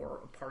suburb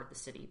or a part of the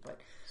city, but...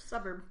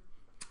 Suburb.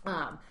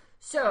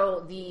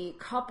 So the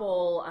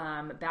couple,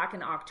 back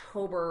in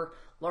October,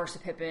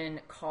 Larsa Pippen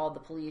called the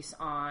police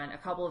on a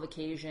couple of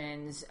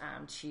occasions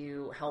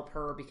to help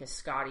her because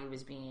Scottie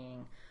was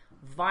being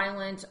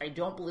violent. I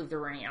don't believe there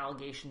were any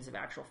allegations of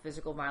actual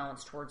physical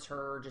violence towards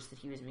her, just that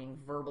he was being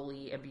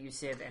verbally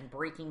abusive and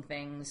breaking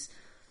things.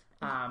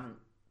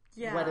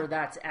 Whether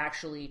that's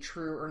actually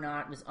true or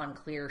not was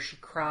unclear. She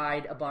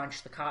cried a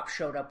bunch. The cops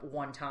showed up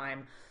one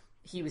time.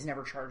 He was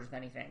never charged with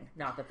anything.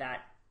 Not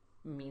that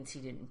means he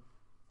didn't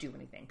do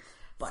anything.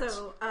 But.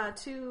 So,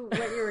 to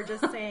what you were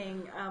just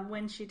saying,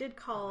 when she did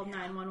call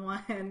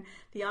 911,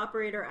 the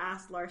operator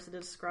asked Larsa to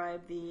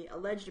describe the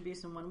alleged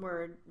abuse in one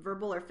word,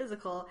 verbal or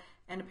physical,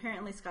 and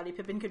apparently Scottie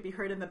Pippen could be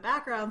heard in the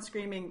background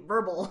screaming,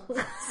 verbal.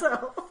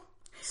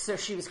 So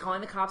she was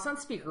calling the cops on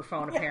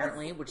speakerphone,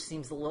 apparently, which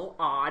seems a little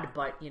odd,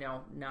 but,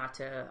 not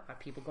to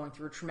people going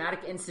through a traumatic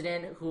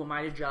incident. Who am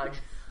I to judge?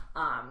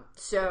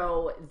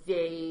 So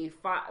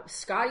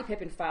Scottie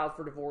Pippen filed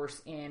for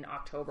divorce in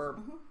October.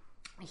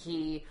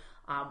 He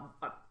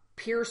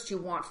appears to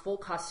want full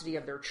custody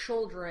of their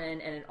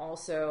children, and it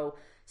also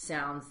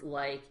sounds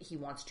like he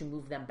wants to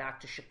move them back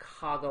to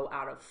Chicago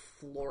out of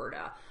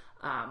Florida.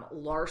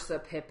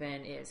 Larsa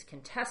Pippen is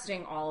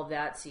contesting all of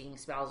that, seeking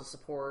spousal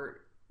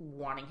support,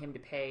 wanting him to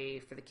pay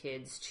for the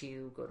kids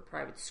to go to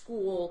private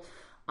school.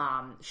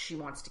 She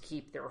wants to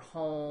keep their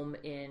home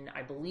in,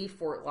 I believe,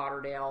 Fort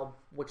Lauderdale,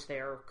 which they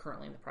are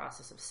currently in the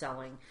process of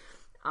selling.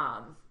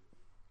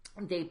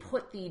 They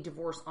put the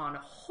divorce on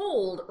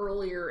hold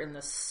earlier in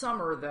the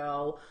summer,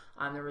 though.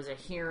 There was a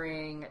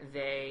hearing.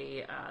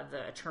 The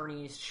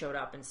attorneys showed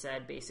up and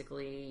said,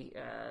 basically,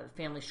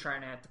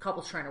 the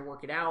couple's trying to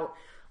work it out.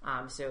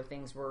 So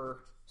things were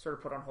sort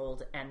of put on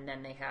hold. And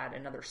then they had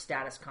another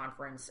status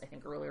conference, I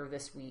think earlier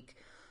this week,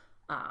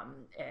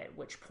 at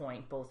which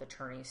point both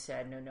attorneys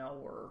said,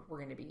 no, we're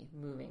going to be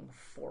moving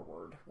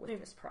forward with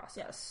this process.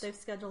 Yes, they've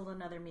scheduled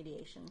another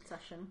mediation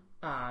session.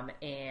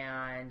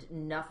 And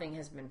nothing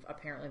has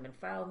apparently been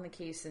filed in the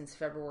case since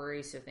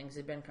February, so things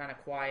have been kind of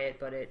quiet,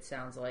 but it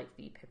sounds like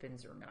the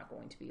Pippins are not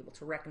going to be able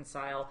to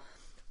reconcile,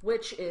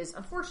 which is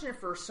unfortunate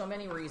for so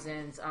many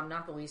reasons,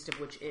 not the least of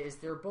which is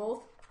they're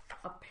both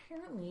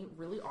apparently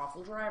really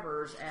awful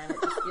drivers, and it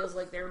just feels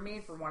like they were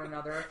made for one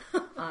another.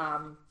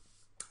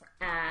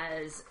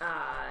 As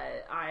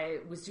I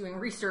was doing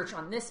research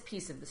on this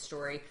piece of the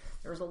story,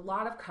 there was a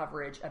lot of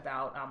coverage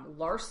about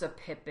Larsa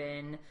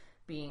Pippen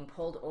being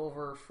pulled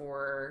over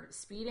for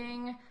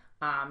speeding,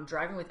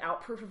 driving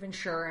without proof of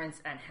insurance,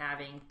 and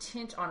having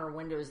tint on her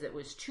windows that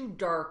was too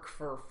dark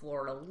for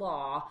Florida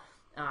law.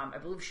 I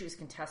believe she was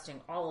contesting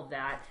all of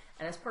that.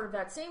 And as part of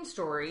that same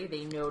story,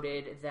 they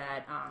noted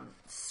that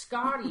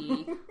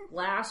Scotty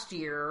last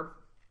year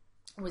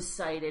was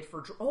cited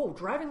for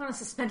driving on a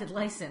suspended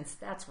license.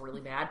 That's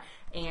really bad.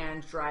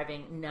 And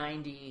driving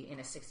 90 in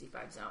a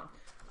 65 zone,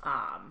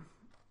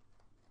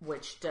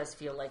 which does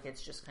feel like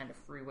it's just kind of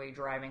freeway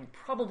driving.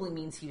 Probably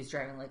means he was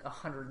driving like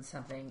 100 and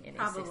something in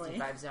a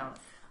 65 zone.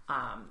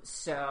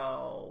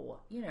 So,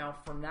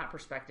 from that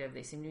perspective,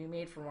 they seem to be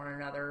made for one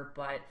another.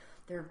 But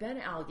there have been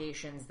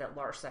allegations that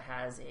Larsa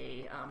has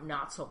a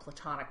not so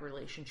platonic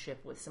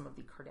relationship with some of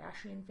the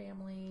Kardashian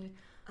family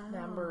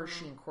members.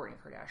 She and Kourtney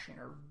Kardashian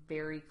are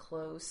very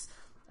close.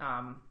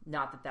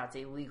 Not that that's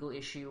a legal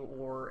issue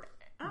or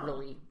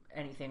really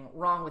anything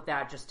wrong with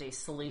that, just a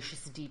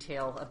salacious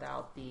detail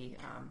about the...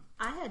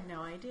 I had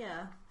no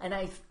idea. And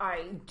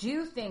I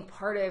do think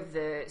part of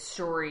the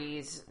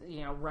stories,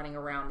 running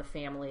around the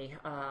family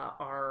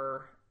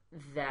are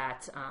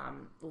that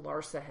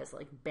Larsa has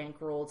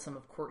bankrolled some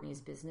of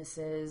Kourtney's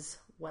businesses,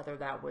 whether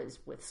that was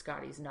with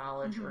Scotty's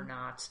knowledge or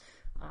not.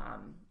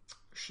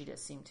 She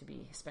does seem to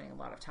be spending a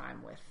lot of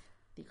time with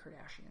the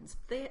Kardashians.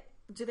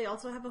 Do they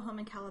also have a home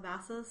in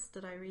Calabasas?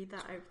 Did I read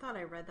that? I thought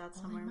I read that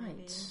somewhere. They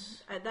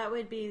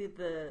maybe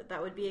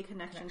that would be a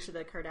connection to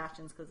the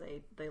Kardashians because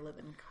they live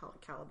in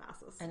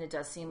Calabasas. And it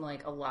does seem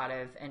like a lot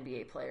of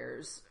NBA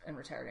players and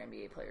retired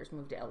NBA players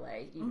move to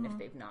LA, even if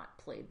they've not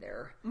played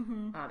there.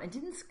 And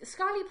didn't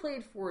Scotty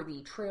played for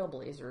the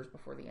Trailblazers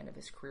before the end of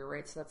his career,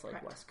 right? So that's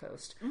Correct. West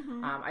Coast.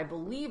 I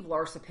believe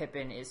Larsa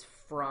Pippen is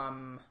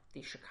from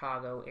the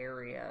Chicago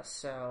area,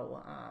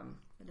 so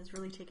it has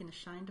really taken a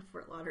shine to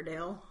Fort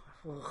Lauderdale.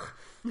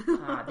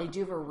 They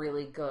do have a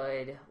really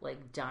good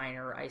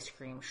diner ice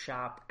cream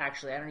shop.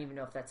 Actually, I don't even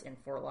know if that's in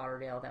Fort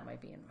Lauderdale. That might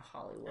be in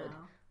Hollywood.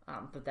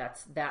 But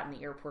that and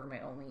the airport are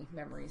my only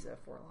memories of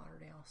Fort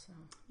Lauderdale. So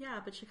yeah,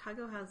 but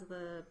Chicago has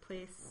the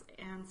place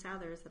Ann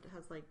Souther's that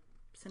has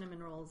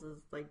cinnamon rolls as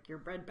your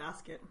bread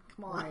basket.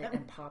 Come on, right,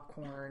 and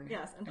popcorn.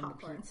 Yes, and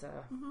popcorn. The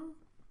pizza.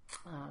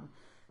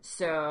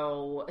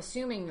 So,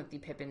 assuming that the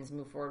Pippins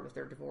move forward with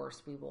their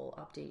divorce, we will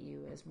update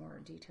you as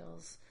more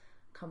details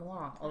come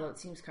along. Although it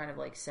seems kind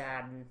of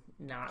sad and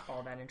not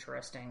all that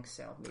interesting,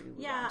 so maybe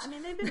we won't. I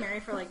mean, they've been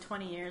married for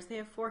 20 years. They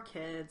have 4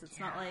 kids. It's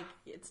not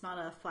it's not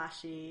a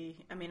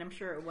flashy. I mean, I'm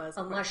sure it was.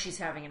 Unless she's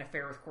having an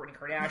affair with Kourtney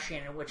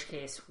Kardashian, in which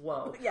case,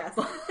 whoa. Yes,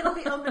 it'll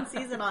be open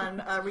season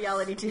on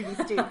reality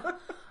TV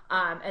Stoop.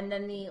 And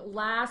then the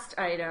last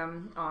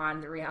item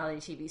on the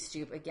reality TV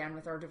Stoop, again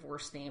with our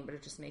divorce theme, but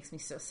it just makes me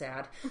so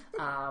sad.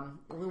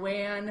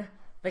 Luann,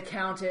 the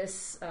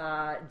Countess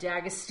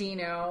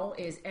D'Agostino,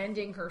 is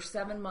ending her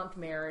 7-month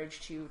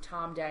marriage to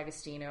Tom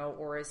D'Agostino,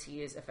 or as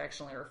he is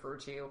affectionately referred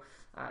to,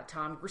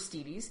 Tom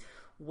Gristides,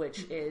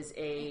 which is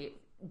a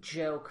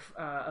joke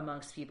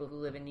amongst people who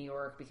live in New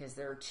York because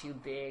there are 2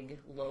 big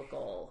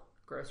local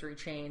grocery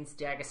chains,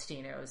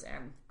 D'Agostino's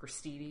and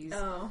Gristides.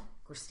 Oh.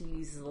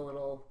 Gristides is a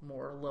little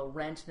more low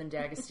rent than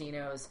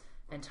D'Agostino's,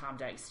 and Tom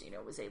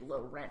D'Agostino was a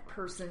low rent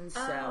person.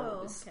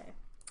 So okay.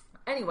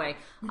 Anyway,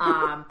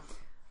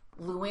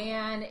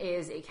 Luann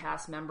is a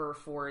cast member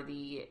for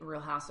the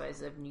Real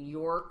Housewives of New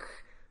York.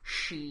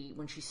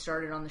 When she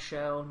started on the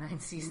show 9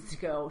 seasons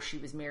ago, she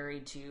was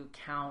married to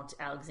Count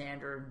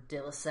Alexander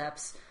de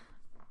Lesseps.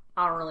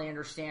 I don't really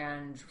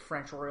understand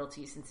French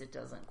royalty since it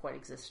doesn't quite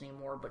exist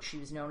anymore, but she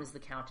was known as the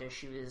Countess.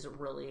 She was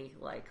really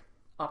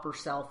up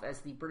herself, as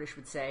the British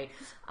would say.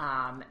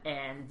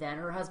 And then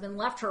her husband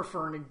left her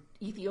for an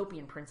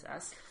Ethiopian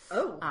princess.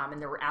 Oh.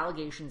 And there were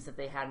allegations that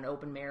they had an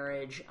open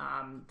marriage.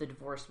 The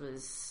divorce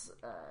was,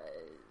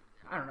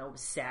 I don't know, it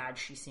was sad.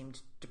 She seemed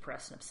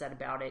depressed and upset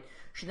about it.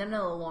 She then had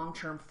a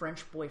long-term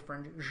French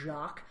boyfriend,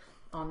 Jacques,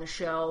 on the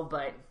show,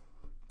 but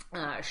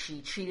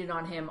she cheated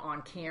on him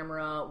on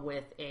camera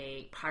with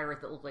a pirate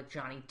that looked like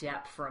Johnny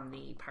Depp from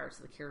the Pirates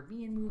of the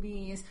Caribbean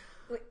movies.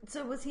 Wait,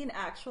 so was he an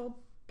actual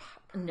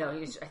No,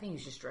 I think he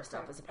was just dressed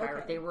up as a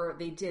pirate. Okay.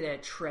 They did a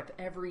trip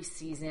every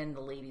season.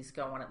 The ladies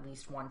go on at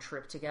least one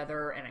trip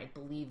together, and I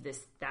believe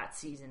that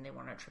season they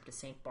went on a trip to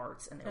St.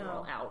 Bart's, and they were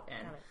all out.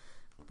 And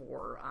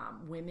for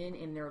women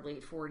in their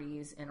late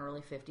 40s and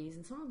early 50s,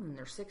 and some of them in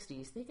their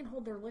 60s, they can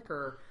hold their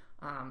liquor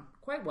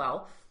quite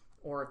well.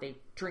 or they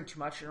drink too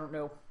much. I don't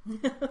know.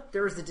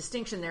 There was a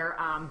distinction there.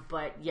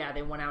 But yeah,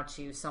 they went out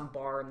to some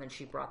bar, and then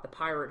she brought the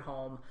pirate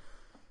home.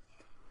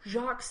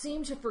 Jacques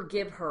seemed to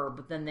forgive her,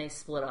 but then they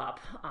split up.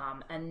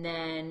 And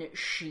then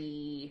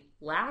she,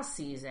 last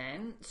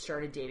season,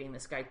 started dating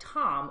this guy,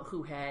 Tom,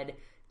 who had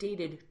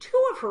dated 2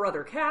 of her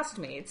other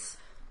castmates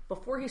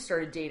before he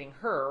started dating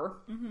her.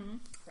 Mm-hmm.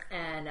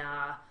 And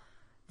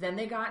then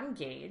they got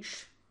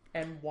engaged.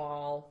 And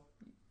while...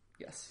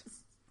 Yes.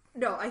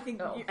 No, I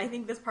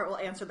think this part will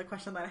answer the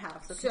question that I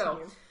have.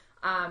 So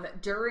continue.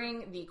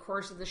 During the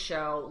course of the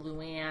show,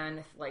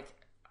 Luann, I'm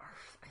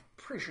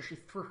pretty sure she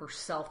threw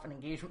herself an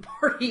engagement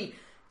party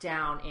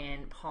down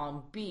in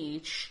Palm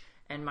Beach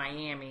and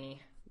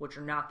Miami, which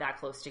are not that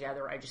close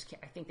together. I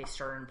think they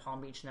started in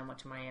Palm Beach and then went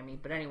to Miami.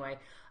 But anyway,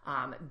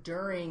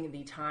 during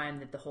the time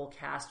that the whole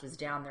cast was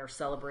down there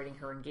celebrating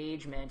her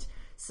engagement,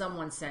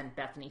 someone sent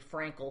Bethany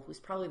Frankel, who's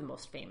probably the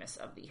most famous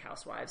of the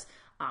housewives,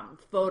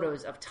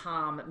 photos of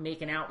Tom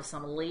making out with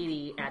some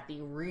lady at the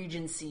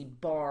Regency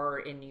bar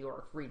in New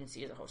York.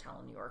 Regency is a hotel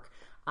in New York.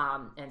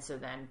 And so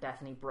then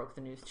Bethany broke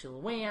the news to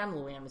Luann.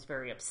 Luann was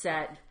very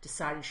upset,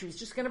 decided she was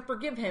just going to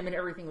forgive him and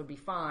everything would be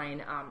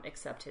fine,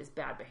 except his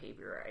bad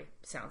behavior,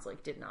 sounds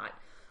like, did not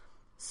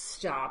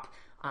stop.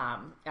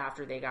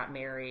 After they got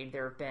married,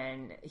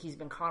 he's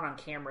been caught on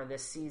camera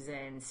this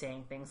season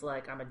saying things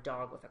like, "I'm a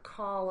dog with a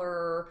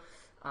collar,"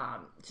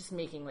 just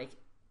making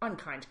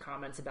unkind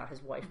comments about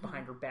his wife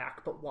behind her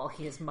back, but while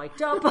he is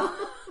mic'd up.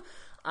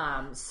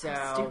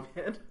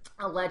 Stupid.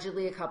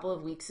 Allegedly a couple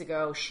of weeks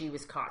ago, she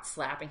was caught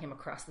slapping him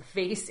across the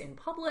face in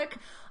public.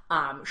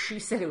 She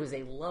said it was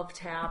a love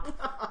tap.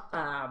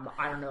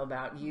 I don't know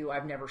about you.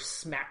 I've never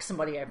smacked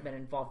somebody I've been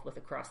involved with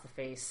across the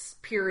face,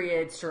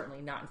 period.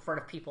 Certainly not in front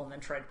of people and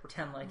then tried to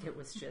pretend like it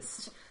was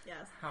just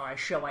how I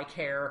show I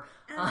care.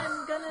 And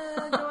I'm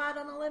gonna go out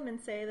on a limb and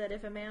say that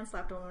if a man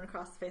slapped a woman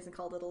across the face and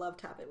called it a love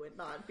tap, it would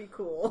not be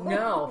cool.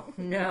 No.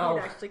 He'd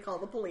actually call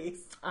the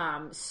police.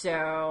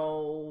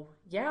 So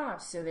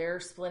they're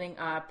splitting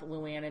up.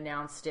 Luann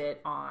announced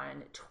it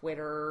on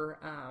Twitter,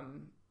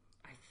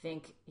 I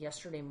think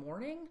yesterday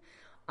morning.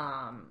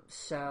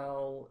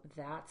 So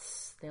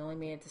they only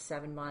made it to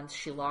 7 months.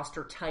 She lost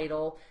her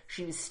title.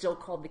 She was still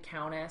called the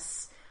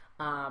Countess,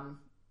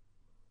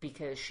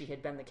 because she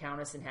had been the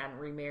Countess and hadn't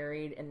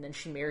remarried. And then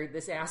she married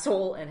this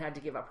asshole and had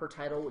to give up her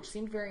title, which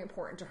seemed very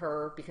important to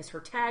her because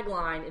her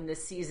tagline in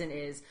this season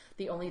is,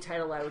 "The only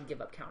title I would give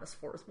up Countess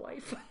for is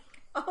wife."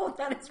 Oh,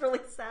 that is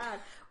really sad.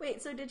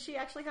 Wait, so did she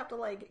actually have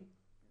to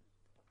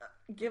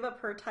give up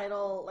her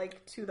title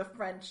to the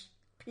French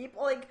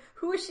people?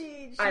 Who is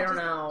she? I don't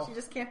know. She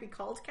just can't be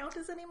called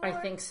Countess anymore? I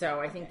think so.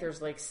 I think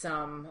there's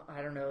some,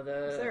 I don't know,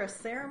 is there a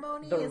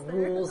ceremony? The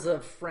rules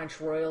of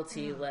French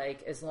royalty,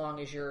 as long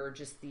as you're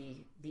just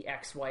the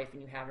ex-wife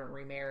and you haven't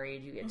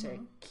remarried, you get to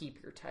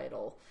keep your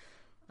title.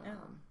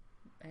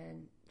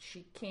 And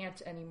she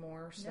can't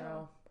anymore,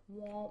 so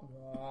wah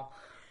wah.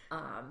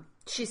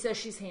 She says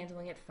she's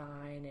handling it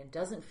fine and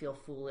doesn't feel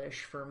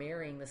foolish for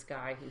marrying this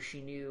guy who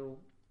she knew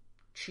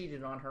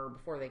cheated on her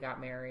before they got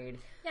married.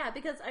 Yeah,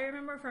 because I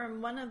remember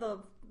from one of the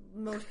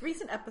most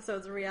recent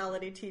episodes of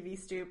Reality TV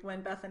Stoop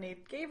when Bethany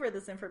gave her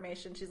this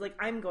information, she's like,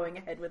 "I'm going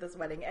ahead with this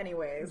wedding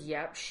anyways."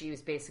 Yep, she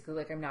was basically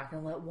like, "I'm not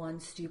going to let one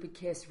stupid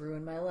kiss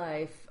ruin my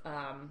life,"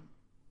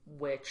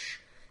 which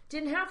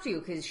didn't have to,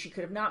 because she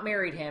could have not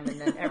married him and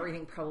then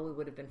everything probably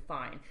would have been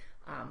fine.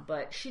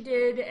 But she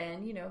did,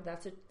 and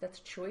that's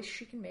a choice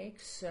she can make.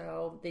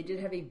 So they did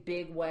have a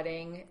big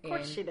wedding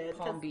in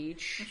Palm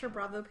Beach. I'm sure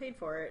Bravo paid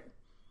for it.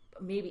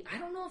 Maybe, I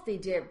don't know if they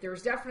did. There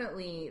was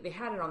definitely, they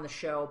had it on the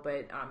show,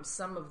 but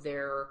some of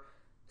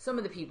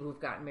the people who've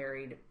gotten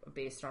married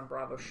based on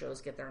Bravo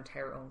shows get their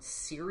entire own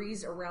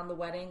series around the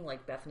wedding,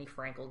 like Bethany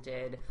Frankel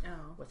did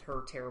with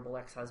her terrible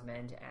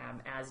ex-husband,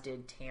 as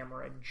did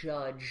Tamara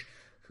Judge,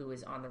 who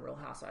is on The Real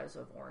Housewives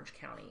of Orange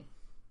County.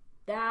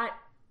 That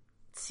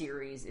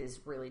series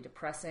is really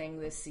depressing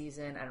this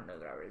season. I don't know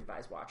that I would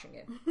advise watching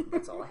it.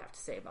 That's all I have to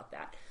say about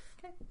that.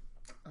 Okay.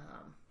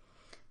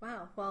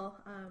 Wow. Well,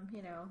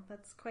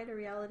 that's quite a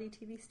reality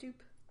TV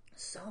stoop.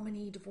 So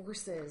many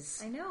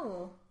divorces. I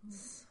know.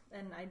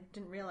 And I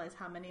didn't realize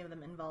how many of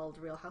them involved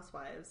Real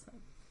Housewives.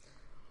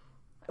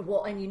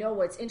 Well, and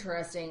what's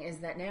interesting is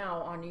that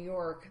now on New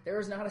York, there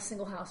is not a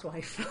single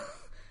housewife.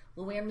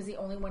 Luann was the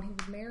only one who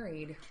was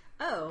married.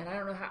 Oh. And I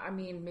don't know how,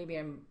 maybe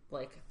I'm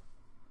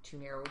too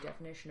narrow a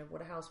definition of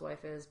what a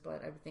housewife is,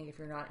 but I would think if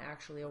you're not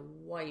actually a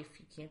wife,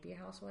 you can't be a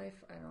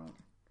housewife.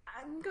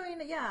 I'm going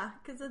to,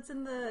 because it's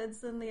in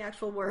the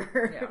actual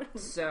word. Yeah.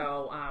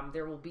 So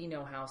there will be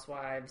no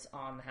housewives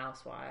on the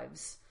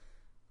Housewives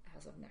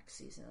as of next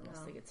season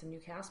unless they get some new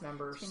cast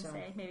members. I was gonna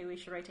say, maybe we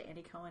should write to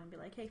Andy Cohen and be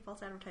like, "Hey,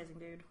 false advertising,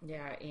 dude."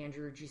 Yeah,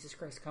 Andrew Jesus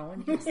Christ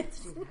Cohen. Yes, let's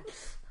do that.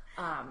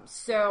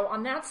 So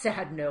on that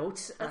sad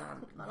note,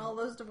 on all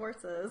those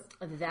divorces,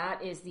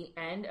 that is the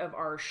end of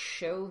our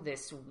show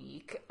this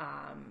week.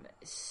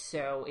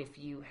 So if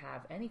you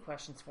have any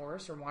questions for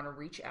us or want to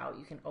reach out,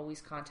 you can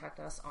always contact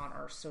us on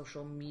our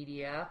social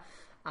media.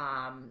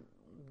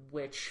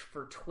 which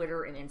for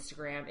Twitter and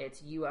Instagram,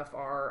 it's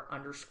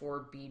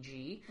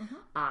UFR_BG.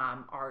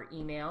 Our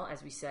email,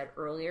 as we said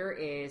earlier,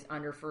 is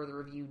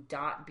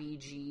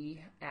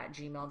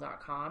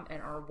underfurtherreview.bg@gmail.com,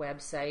 and our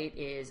website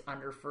is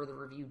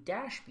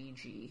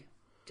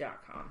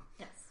underfurtherreview-bg.com.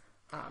 Yes.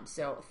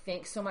 So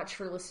thanks so much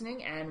for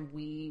listening, and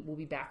we will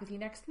be back with you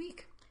next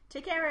week.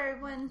 Take care,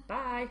 everyone.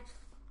 Bye.